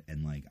like that,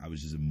 and like I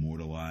was just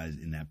immortalized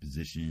in that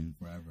position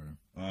forever.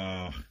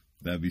 Oh,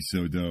 that'd be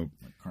so dope.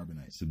 Like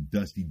carbonite. Some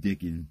Dusty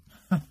Dickin.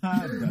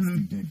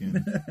 Dusty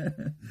Dickin.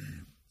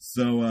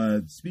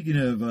 So, speaking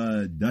of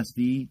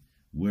Dusty,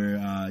 where,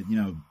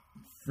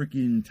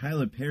 freaking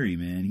Tyler Perry,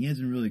 man, he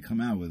hasn't really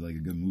come out with like a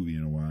good movie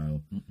in a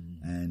while.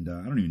 And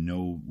I don't even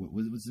know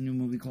what's the new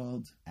movie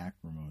called?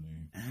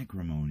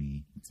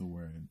 Acrimony. It's a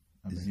word.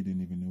 I bet he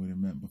didn't even know what it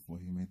meant before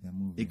he made that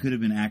movie. It could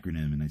have been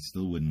acronym, and I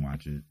still wouldn't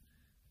watch it.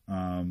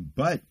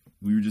 But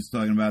we were just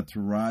talking about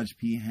Taraji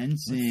P.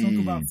 Henson. Let's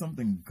talk about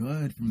something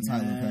good from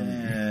Tyler Perry.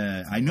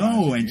 Yeah, I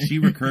know, and she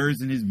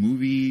recurs in his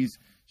movies.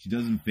 She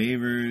does him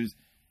favors.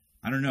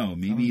 I don't know.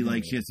 Maybe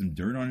she has some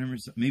dirt on him or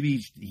something. Maybe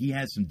he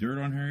has some dirt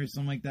on her or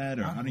something like that.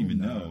 Or I don't even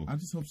know. I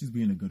just hope she's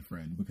being a good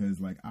friend because,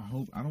 I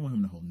don't want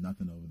him to hold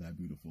nothing over that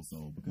beautiful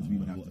soul because we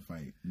would have to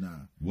fight.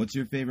 Nah. What's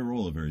your favorite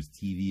role of hers,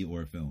 TV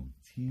or film?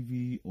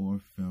 TV or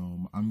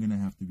film. I'm gonna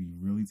have to be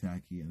really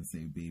tacky and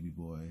say Baby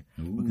Boy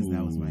because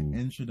that was my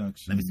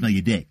introduction. Let me smell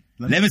your dick.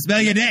 Let me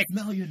smell your dick.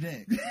 Smell your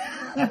dick.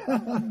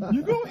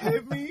 You gonna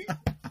hit me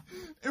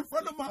in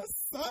front of my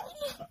son?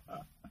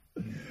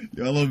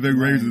 Yo, I love Ving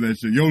Rhames in that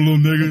shit. Yo, little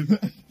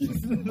nigga.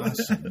 Listen to my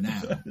shit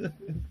now.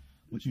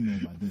 What you know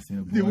about this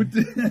here,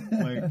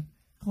 boy?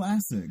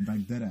 Classic,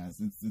 like dead ass.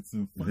 It's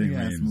a funny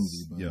ass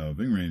movie. But yo,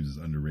 Ving Rhames is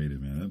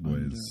underrated, man. That boy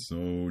is so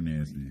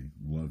nasty.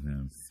 Love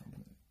him.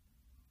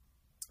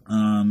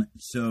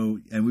 So,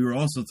 and we were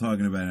also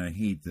talking about, and I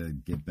hate to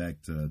get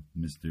back to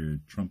Mr.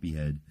 Trumpy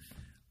Head,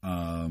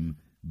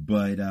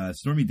 but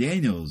Stormy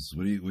Daniels,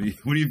 what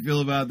do you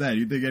feel about that?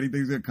 You think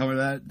anything's gonna come of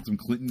that? Some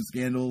Clinton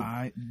scandal?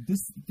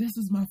 This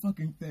is my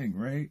fucking thing,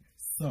 right?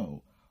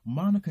 So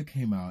Monica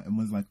came out and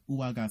was like,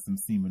 "Ooh, I got some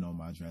semen on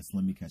my dress.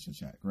 Let me catch a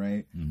check."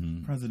 Right?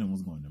 Mm-hmm. President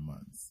was going to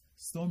months.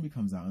 Stormy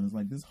comes out and is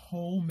like, "This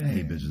whole man." I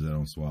hate bitches that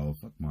don't swallow.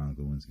 Fuck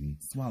Monica Lewinsky.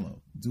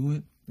 Swallow. Do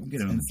it. Don't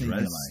get it on the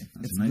dress.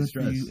 It's nice good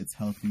dress. For you. It's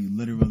healthy.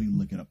 Literally,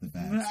 lick it up the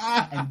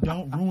back. And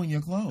don't ruin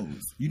your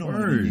clothes. You don't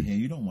want it on your hair.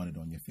 You don't want it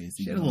on your face.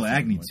 She had a little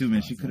acne too,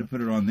 man. She could have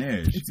put it on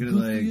there. She could have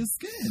for your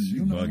skin.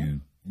 She's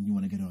bugging. And you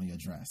want to get it on your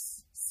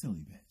dress.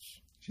 Silly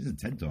bitch. She has a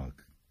TED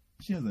Talk.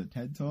 She has a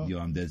TED Talk? Yo,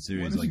 I'm dead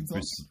serious. Like,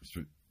 for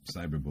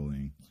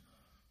cyberbullying.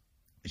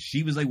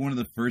 She was like one of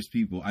the first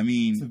people. I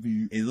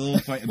mean, a little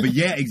fight, but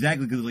yeah,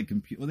 exactly. Because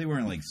they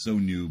weren't like so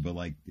new, but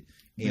like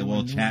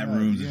AOL chat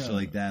rooms and shit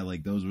like that.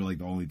 Like those were like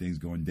the only things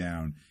going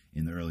down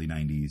in the early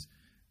 '90s.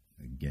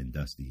 Again,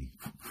 Dusty,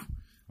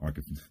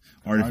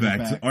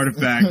 artifact,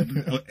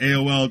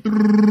 AOL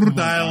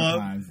dial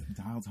up,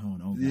 dial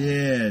tone. Oh, God.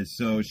 Yeah,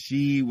 so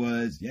she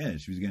was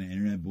getting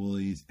internet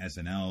bullies.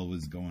 SNL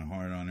was going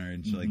hard on her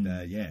and shit like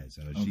that. Yeah,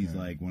 so she's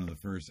like one of the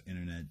first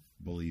internet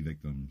bully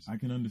victims. I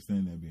can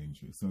understand that being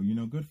true. So,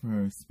 good for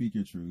her. Speak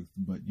your truth.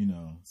 But,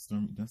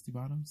 Stormy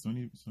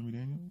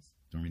Daniels?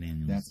 Stormy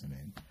Daniels. That's her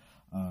name.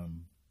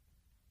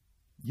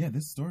 Yeah,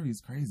 this story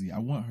is crazy. I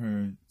want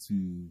her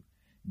to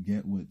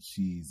get what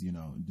she's,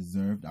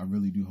 deserved. I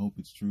really do hope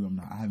it's true.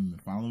 I haven't been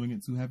following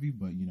it too heavy,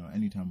 but,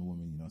 anytime a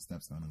woman,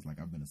 steps down and is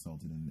like, I've been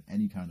assaulted in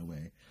any kind of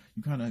way,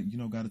 you kind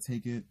of, got to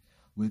take it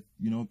with,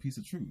 a piece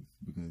of truth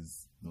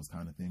because those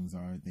kind of things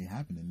they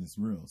happen in this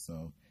real.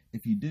 So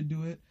if he did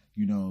do it,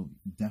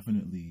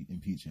 definitely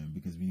impeach him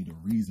because we need a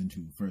reason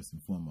to, first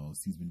and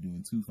foremost. He's been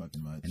doing too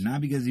fucking much. And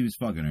not because he was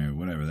fucking her,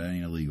 whatever, that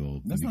ain't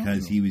illegal. That's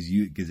because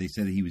because they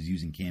said that he was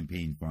using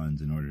campaign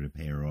funds in order to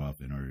pay her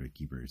off, in order to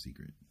keep her a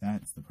secret.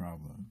 That's the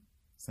problem.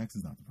 Sex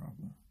is not the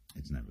problem.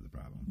 It's never the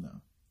problem.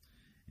 No.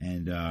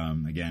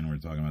 And again, we're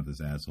talking about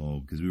this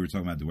asshole because we were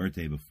talking about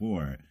Duarte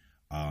before.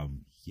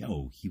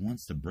 He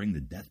wants to bring the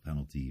death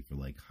penalty for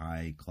like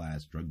high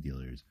class drug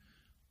dealers.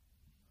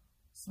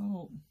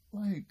 So,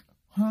 like,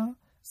 huh?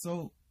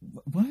 So,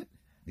 what?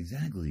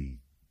 Exactly.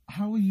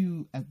 How are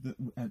you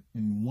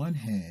in one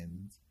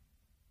hand,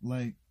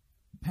 like,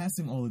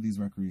 passing all of these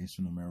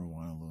recreational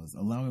marijuana laws,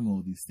 allowing all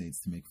of these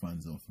states to make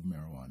funds off of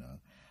marijuana,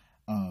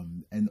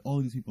 and all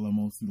of these people are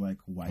mostly like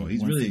white. Oh,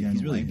 he's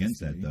really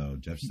against that though.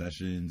 Jeff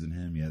Sessions and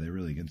him, they're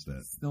really against that.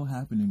 It's still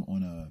happening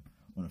on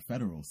a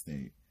federal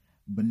state.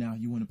 But now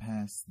you want to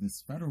pass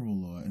this federal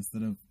law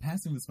instead of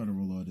passing this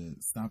federal law to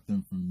stop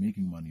them from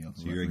making money off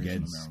of recreational marijuana. So you're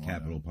against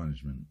capital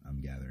punishment,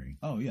 I'm gathering.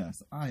 Oh,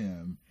 yes, I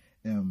am.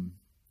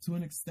 To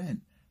an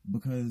extent,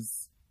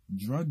 because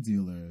drug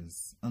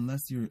dealers,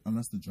 unless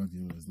the drug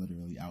dealer is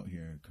literally out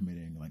here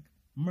committing, like,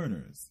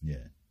 murders,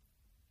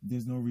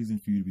 there's no reason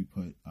for you to be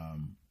put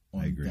on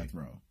death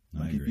row.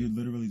 Like, if you're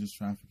literally just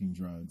trafficking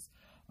drugs,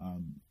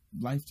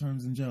 life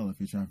terms in jail if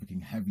you're trafficking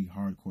heavy,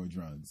 hardcore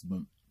drugs. But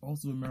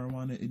also with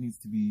marijuana, it needs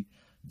to be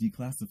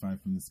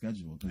declassified from the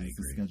schedule because it's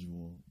a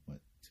Schedule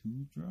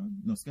 2 drug?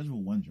 No,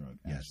 Schedule 1 drug,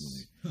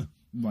 actually. Yes.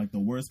 Like the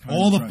worst kind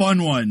of drug.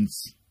 Fun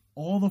ones.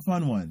 All the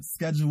fun ones.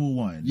 Schedule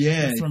 1.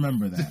 Yeah. Just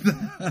remember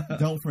that.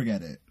 Don't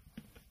forget it.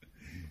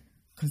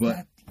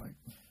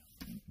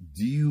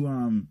 Do you,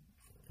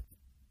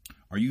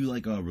 are you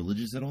like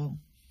religious at all?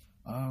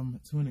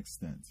 To an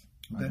extent.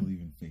 Okay. I believe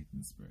in faith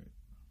and spirit.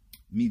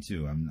 Me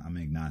too. I'm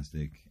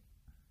agnostic.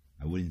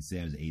 I wouldn't say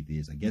I was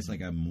atheist. I guess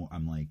like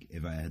I'm like,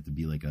 if I had to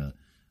be like a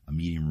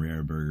medium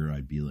rare burger,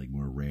 I'd be like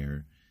more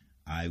rare.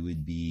 I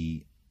would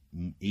be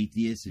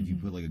atheist if you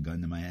put like a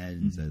gun to my head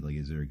and said like,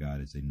 is there a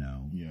God? I'd say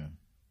no. Yeah.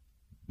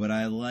 But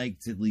I like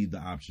to leave the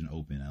option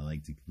open. I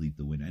like to leave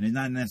the window. And it's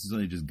not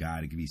necessarily just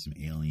God. It could be some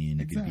alien.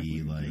 It could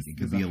be like, it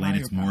could be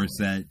Alanis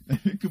Morissette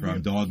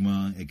from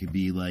Dogma. It could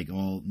be like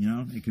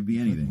it could be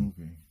anything.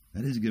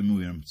 That is a good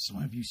movie. I'm so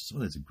happy you saw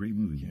that. It's a great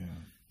movie. Yeah.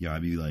 Yeah,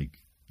 I'd be like,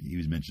 he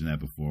was mentioning that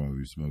before we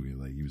were smoking.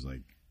 Like, he was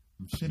like,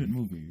 I'm shit at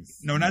movies.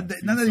 No, not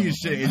that you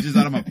shit. It's just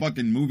that I'm a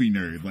fucking movie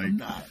nerd. Like,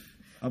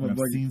 I've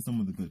seen some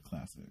of the good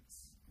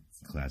classics.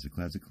 Classic.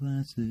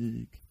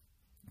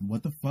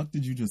 What the fuck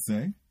did you just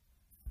say?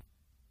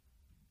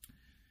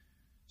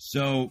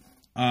 So,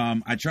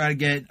 I try to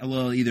get a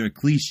little either a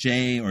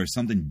cliche or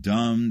something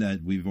dumb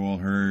that we've all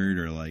heard,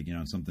 or like,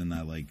 something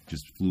that like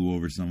just flew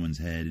over someone's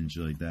head and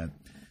shit like that.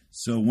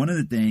 So one of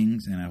the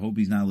things, and I hope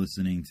he's not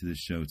listening to this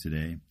show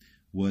today,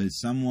 was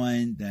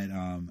someone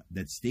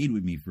that stayed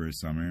with me for a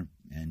summer,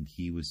 and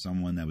he was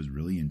someone that was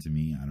really into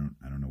me. I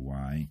don't know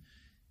why.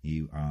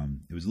 It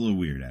was a little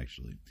weird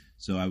actually.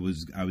 So I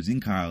was in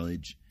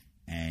college,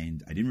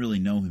 and I didn't really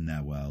know him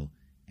that well,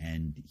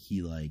 and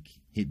he like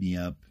hit me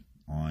up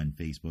on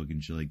Facebook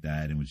and shit like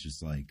that, and was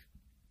just like,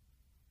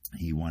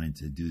 he wanted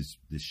to do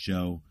this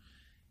show,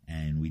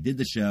 and we did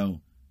the show.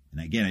 And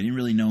again, I didn't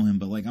really know him,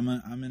 but like I'm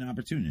an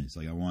opportunist.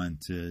 Like I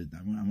want to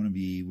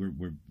be.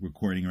 We're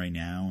recording right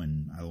now,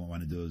 and I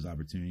want to do those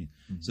opportunities.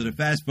 Mm-hmm. So to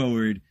fast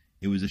forward,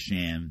 it was a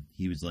sham.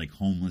 He was like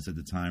homeless at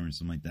the time or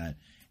something like that.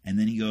 And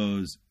then he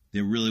goes,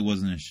 "There really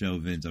wasn't a show,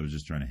 Vince. I was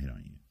just trying to hit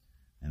on you."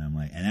 And I'm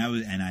like,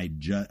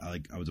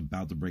 I was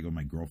about to break up with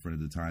my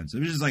girlfriend at the time, so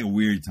it was just like a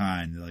weird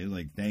time.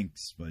 Like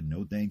thanks, but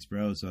no thanks,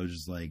 bro. So I was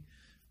just like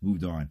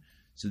moved on.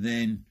 So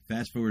then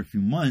fast forward a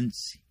few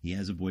months, he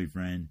has a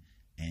boyfriend.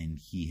 And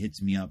he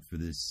hits me up for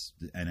this,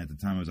 and at the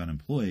time I was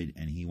unemployed,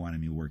 and he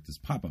wanted me to work this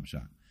pop-up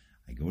shop.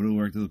 I go to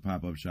work to the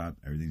pop-up shop,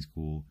 everything's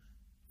cool.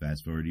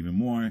 Fast forward even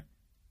more,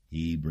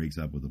 he breaks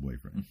up with a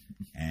boyfriend.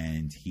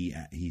 And he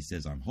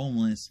says, I'm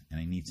homeless, and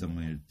I need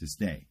somewhere to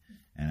stay.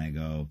 And I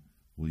go,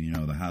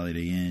 well, the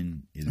Holiday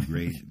Inn is a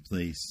great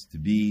place to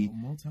be.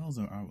 Well, motels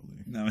are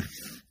hourly. No.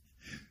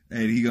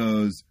 And he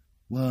goes,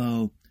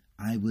 well,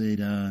 I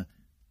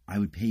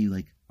would pay you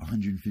like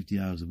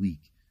 $150 a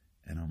week.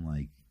 And I'm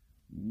like,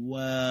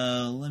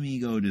 well, let me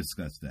go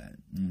discuss that.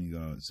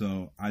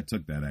 So I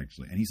took that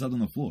actually, and he slept on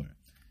the floor.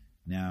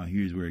 Now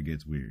here's where it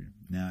gets weird.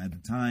 Now at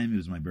the time it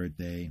was my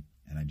birthday,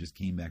 and I just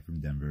came back from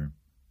Denver,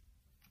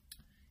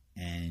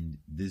 and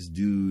this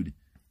dude,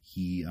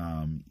 he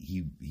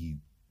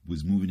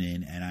was moving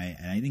in, and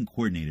I didn't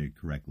coordinate it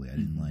correctly. I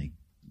didn't like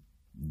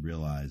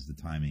realize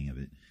the timing of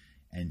it,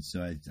 and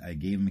so I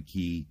gave him a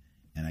key.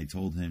 And I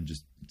told him,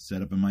 just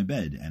set up in my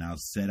bed, and I'll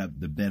set up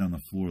the bed on the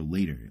floor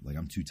later. Like,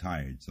 I'm too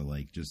tired, so,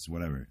 like, just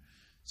whatever.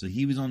 So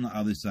he was on the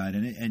other side,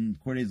 and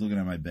Corday's looking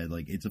at my bed.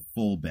 Like, it's a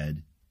full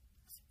bed.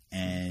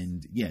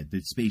 And, yeah,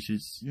 it's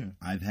spacious. Yeah.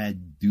 I've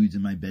had dudes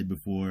in my bed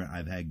before.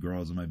 I've had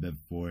girls in my bed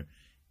before.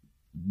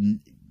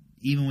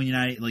 Even when you're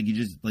not, like, you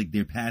just, like,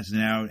 they're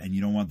passing out, and you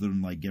don't want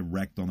them to, like, get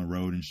wrecked on the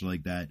road and shit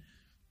like that.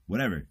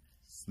 Whatever.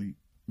 Sleep.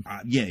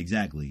 Yeah,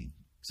 exactly.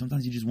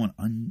 Sometimes you just want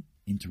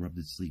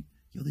uninterrupted sleep.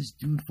 Yo, this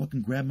dude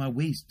fucking grabbed my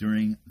waist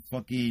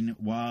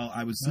while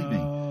I was sleeping.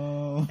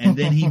 Oh. And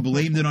then he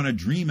blamed it on a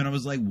dream. And I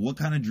was like, what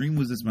kind of dream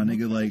was this, my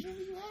nigga? Like,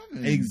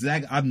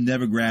 exactly. I've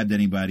never grabbed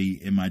anybody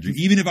in my dream.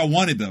 Even if I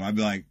wanted them, I'd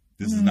be like,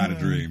 This is not a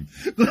dream.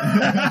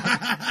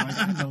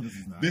 I know this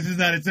is not. This is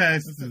not a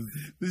test.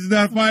 This is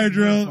not a fire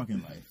drill.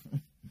 Fucking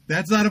life.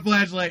 That's not a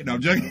flashlight. No,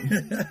 I'm joking.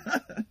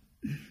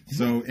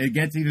 So it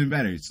gets even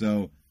better.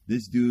 So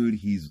this dude,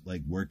 he's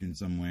like working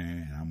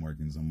somewhere, and I'm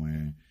working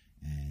somewhere,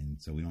 and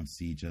so we don't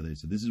see each other.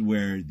 So this is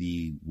where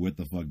the what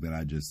the fuck did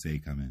I just say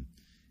come in.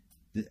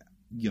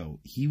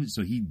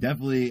 He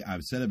definitely.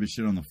 I've set up his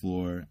shit on the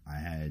floor. I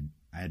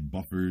had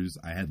buffers.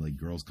 I had like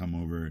girls come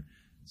over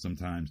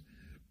sometimes,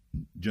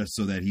 just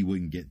so that he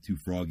wouldn't get too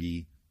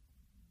froggy.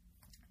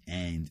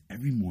 And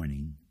every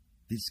morning,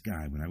 this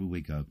guy, when I would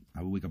wake up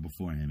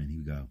before him, and he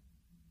would go,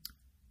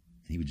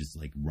 and he would just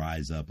like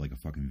rise up like a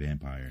fucking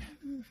vampire.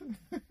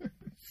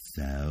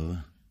 So,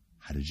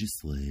 how did you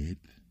sleep?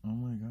 Oh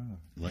my god!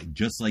 Like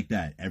just like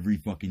that every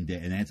fucking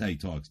day, and that's how he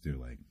talks too.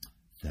 Like,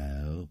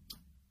 so.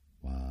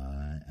 What?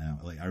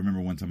 I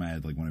remember one time I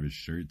had like one of his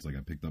shirts. Like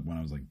I picked up one.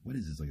 I was like, "What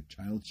is this? Like a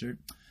child shirt?"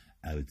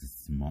 Oh, it's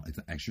It's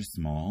extra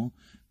small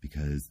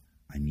because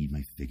I need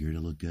my figure to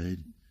look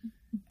good.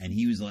 And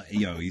he was like,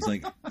 he's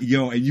like, and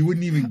you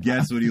wouldn't even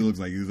guess what he looks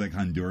like. He was like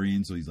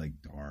Honduran, so he's like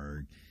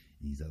dark.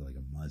 And he's got like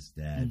a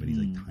mustache, but he's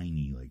like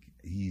tiny. Like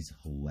he's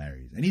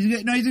hilarious. And he's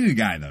a good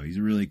guy though. He's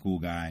a really cool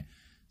guy.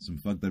 Some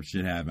fucked up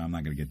shit happened. I'm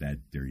not gonna get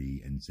that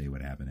dirty and say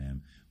what happened to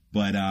him,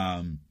 but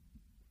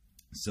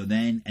So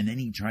then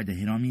he tried to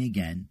hit on me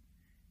again.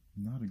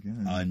 Not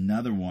again.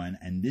 Another one.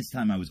 And this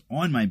time I was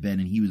on my bed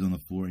and he was on the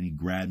floor and he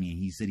grabbed me and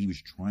he said he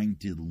was trying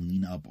to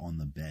lean up on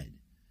the bed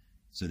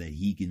so that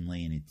he can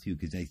lay in it too.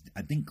 Because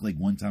I think like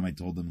one time I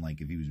told him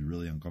like if he was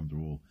really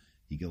uncomfortable,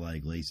 he could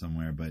like lay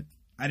somewhere. But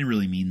I didn't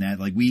really mean that.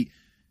 Like we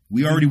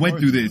already went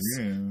through this.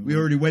 Yeah. We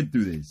already went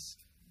through this.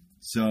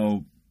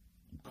 So,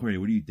 Corey,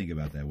 what do you think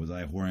about that? Was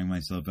I whoring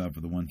myself out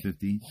for the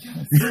 150?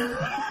 Yes,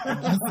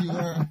 yes you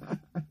were.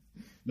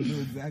 You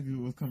knew exactly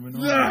what was coming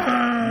on.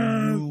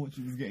 You knew what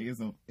you was getting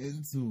yourself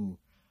into.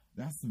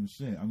 That's some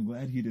shit. I'm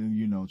glad he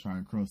didn't, try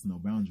and cross no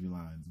boundary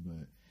lines,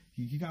 but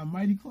he got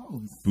mighty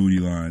close. Booty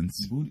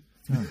lines.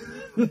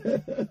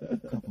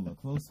 Couple of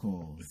close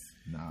calls.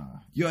 Nah.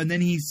 And then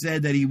he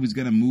said that he was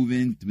gonna move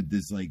in with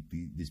this like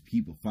this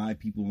 5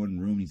 people in one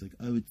room. He's like,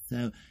 oh,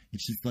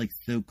 it's just like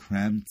so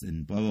cramped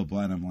and blah blah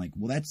blah. And I'm like,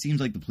 well, that seems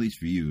like the place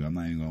for you. I'm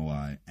not even gonna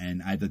lie.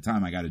 And at the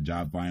time, I got a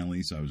job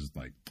finally, so I was just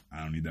like,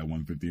 I don't need that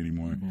 150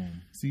 anymore.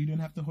 Boom. So you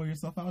didn't have to whore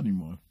yourself out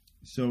anymore.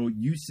 So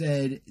you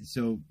said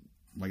so.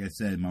 Like I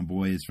said, my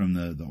boy is from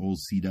the old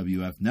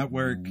CWF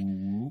network,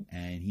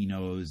 and he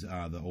knows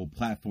the old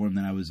platform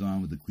that I was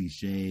on with the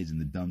cliches and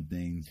the dumb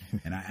things.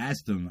 And I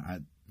asked him,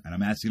 and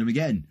I'm asking him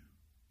again,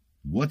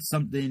 what's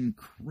something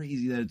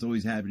crazy that it's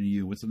always happening to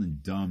you? What's something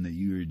dumb that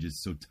you are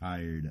just so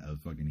tired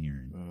of fucking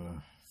hearing?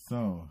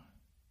 So,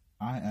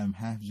 I am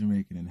half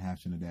Jamaican and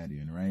half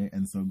Trinidadian, right?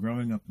 And so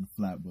growing up in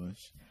Flatbush,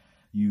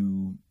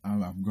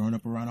 I've grown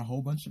up around a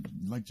whole bunch of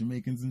like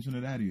Jamaicans and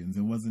Trinidadians.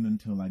 It wasn't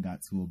until I got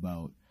to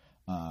about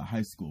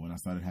high school when I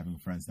started having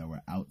friends that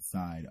were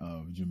outside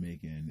of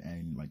Jamaican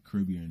and like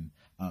Caribbean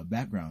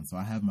background. So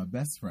I have my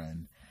best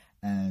friend,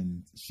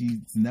 and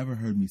she's never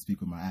heard me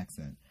speak with my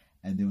accent.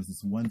 And there was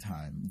this one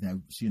time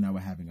that she and I were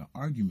having an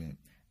argument.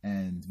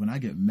 And when I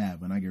get mad,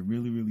 when I get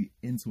really, really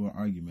into an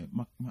argument,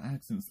 my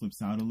accent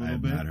slips out a little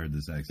bit. I have not heard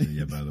this accent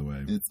yet, by the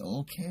way. It's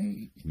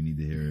okay. We need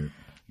to hear it.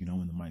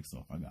 When the mic's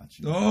off, I got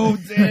you. Oh,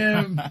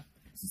 damn.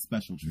 It's a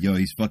special treat. Yo,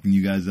 he's fucking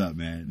you guys up,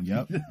 man.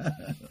 Yep.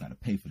 Gotta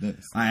pay for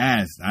this. I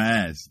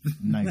asked.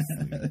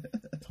 Nicely.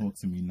 Talk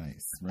to me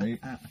nice, right?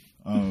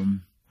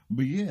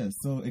 But yeah,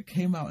 so it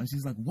came out and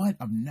she's like, what?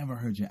 I've never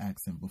heard your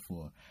accent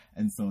before.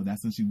 And so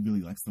that's when she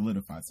really like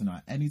solidified. So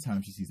now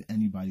anytime she sees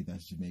anybody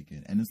that's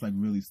Jamaican, and it's like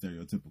really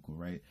stereotypical,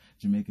 right?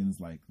 Jamaicans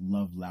like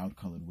love loud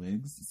colored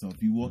wigs. So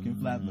if you walk in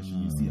Flatbush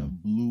and you see a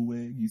blue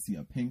wig, you see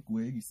a pink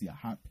wig, you see a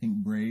hot pink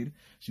braid,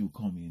 she will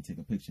call me and take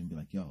a picture and be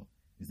like, yo,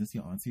 is this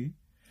your auntie?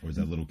 Or is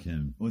that Little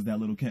Kim?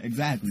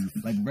 Exactly.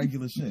 Like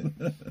regular shit.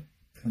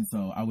 And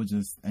so I would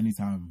just,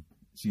 anytime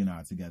she and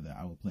I are together,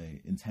 I would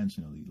play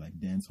intentionally like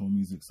dancehall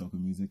music, soca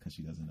music, because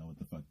she doesn't know what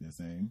the fuck they're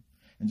saying,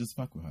 and just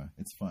fuck with her.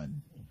 It's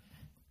fun.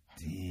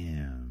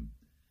 Damn.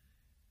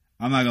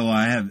 I'm not gonna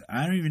lie.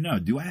 I don't even know.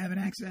 Do I have an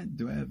accent?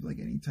 Do I have like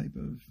any type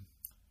of?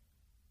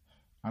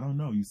 I don't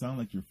know. You sound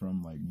like you're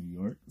from like New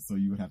York, so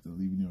you would have to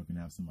leave New York and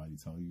have somebody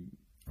tell you.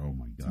 Oh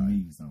my god. To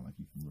me, you sound like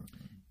you're from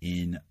Brooklyn.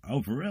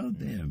 For real?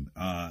 Damn.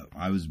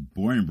 I was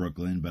born in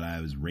Brooklyn, but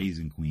I was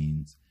raised in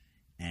Queens.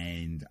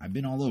 And I've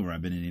been all over.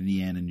 I've been in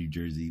Indiana, New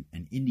Jersey.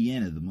 And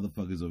Indiana, the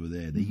motherfuckers over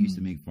there, they used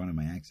to make fun of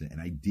my accent. And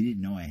I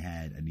didn't know I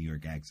had a New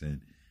York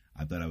accent.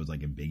 I thought I was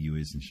like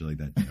ambiguous and shit like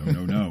that.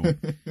 No.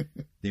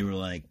 They were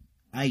like,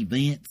 hey,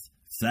 Vince,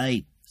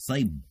 say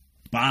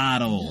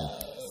bottle.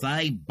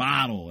 Say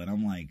bottle. And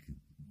I'm like,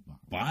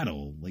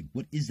 bottle? Like,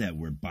 what is that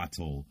word,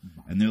 bottle?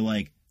 And they're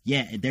like,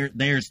 yeah,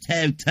 there's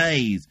 2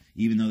 T's.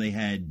 Even though they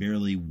had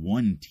barely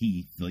 1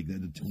 teeth. Like,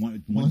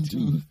 one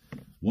tooth.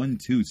 1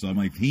 tooth. So I'm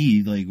like,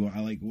 he, like,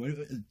 what?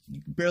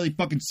 You can barely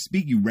fucking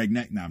speak, you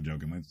redneck. No, I'm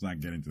joking. Let's not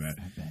get into that.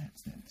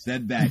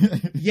 Step back.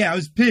 Yeah, I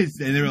was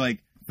pissed. And they were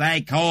like,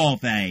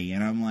 coffee.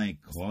 And I'm like,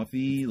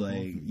 coffee? Like,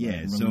 Coffee, yeah.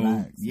 like, So,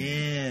 relax.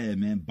 yeah,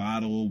 man,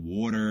 bottle,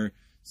 water.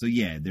 So,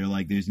 yeah, they're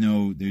like, there's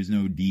no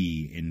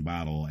D in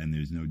bottle and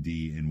there's no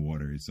D in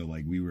water. So,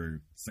 like, we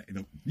were,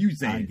 you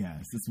say I it.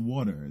 guess. It's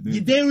water.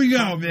 Yeah, there we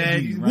go, man.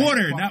 D, right?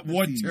 Water, Fuck not the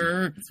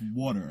water. C. It's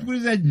water. What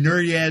is that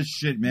nerdy ass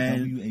shit, man?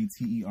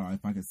 W-A-T-E-R.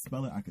 If I could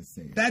spell it, I could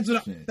say it. That's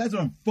what Shit.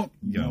 I'm fuck.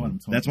 You know Yo, what I'm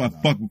talking that's why I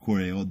about. fuck with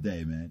Corey all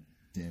day, man.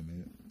 Damn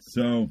it.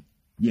 So,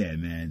 yeah,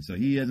 man. So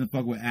he doesn't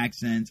fuck with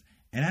accents,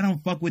 and I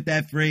don't fuck with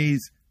that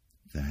phrase.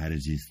 So how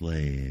did you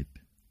sleep?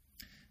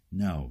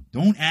 No,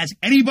 don't ask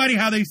anybody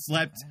how they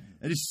slept.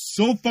 That is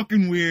so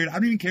fucking weird. I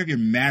don't even care if you're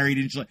married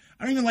and shit.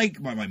 I don't even like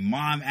when my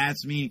mom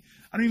asks me.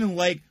 I don't even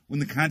like when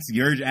the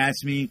concierge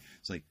asks me.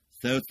 It's like,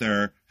 so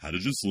sir, how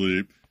did you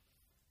sleep?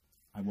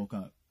 I woke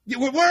up. Yeah,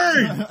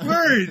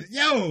 word,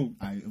 yo.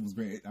 It was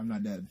great. I'm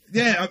not dead.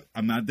 Yeah,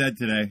 I'm not dead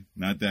today.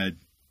 Not dead.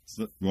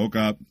 Woke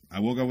up. I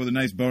woke up with a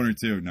nice boner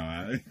too.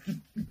 No,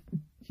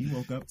 He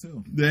woke up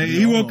too.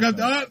 he woke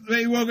up.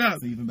 He woke up.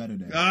 It's an even better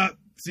day.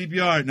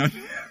 CPR. No.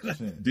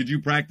 Shit. Did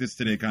you practice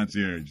today,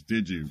 concierge?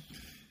 Did you?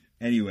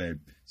 Anyway,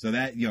 so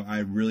that I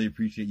really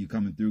appreciate you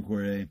coming through,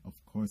 Corey. Of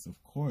course.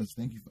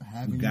 Thank you for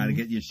having me. We got to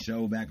get your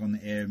show back on the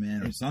air,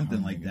 man, or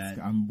something like that.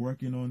 I'm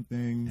working on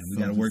things. And we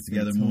gotta work just stay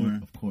together tuned. more.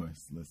 Of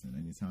course. Listen,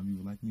 anytime you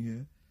would like me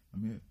here,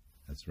 I'm here.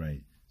 That's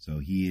right. So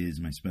he is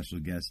my special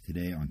guest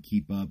today on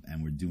Keep Up,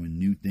 and we're doing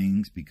new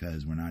things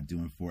because we're not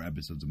doing 4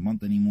 episodes a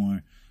month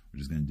anymore. We're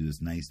just going to do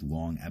this nice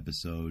long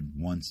episode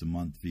once a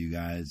month for you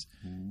guys.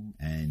 Ooh.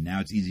 And now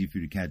it's easy for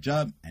you to catch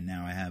up. And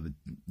now I have a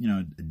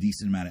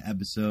decent amount of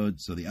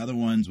episodes. So the other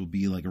ones will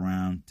be like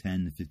around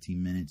 10 to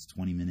 15 minutes,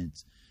 20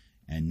 minutes.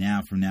 And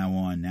now from now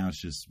on, now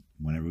it's just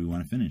whenever we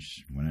want to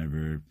finish,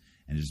 whenever,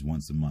 and just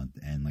once a month.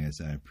 And like I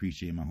said, I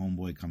appreciate my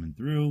homeboy coming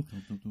through.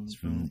 He's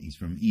from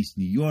East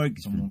New York.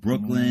 He's from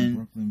Brooklyn.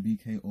 Brooklyn,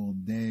 BK all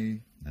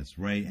day. That's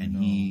right. And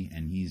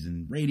he's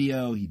in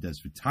radio. He does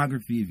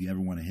photography. If you ever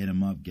want to hit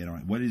him up, get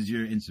on. What is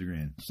your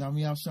Instagram? Shout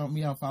me out.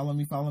 Follow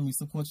me.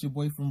 Support your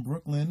boy from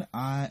Brooklyn.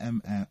 I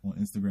am on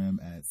Instagram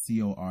at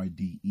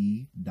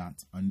CORDE._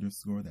 That's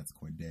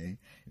Corday.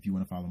 If you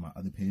want to follow my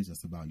other page,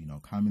 that's about,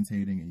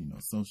 commentating and,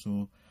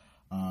 social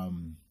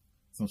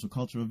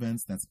culture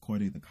events. That's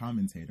Corday the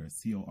Commentator.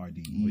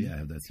 CORDE. Oh, yeah, I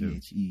have that too.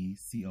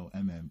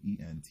 TheCommentator.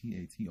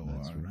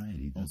 That's right.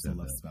 He does also have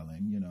love that.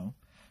 spelling,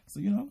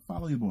 So,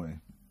 follow your boy.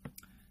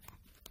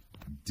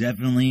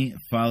 Definitely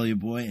follow your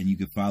boy, and you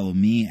can follow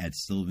me at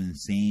Sylvan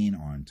Sane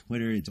on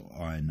Twitter. It's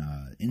on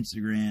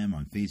Instagram,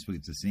 on Facebook.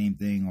 It's the same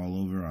thing all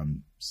over.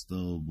 I'm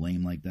still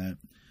lame like that,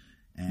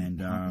 and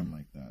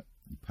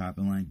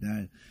popping like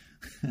that.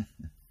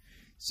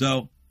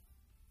 So,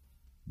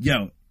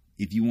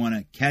 if you want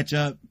to catch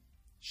up,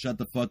 shut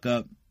the fuck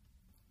up,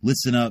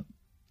 listen up,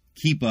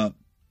 keep up.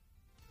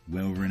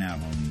 We're over and out,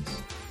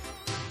 homies.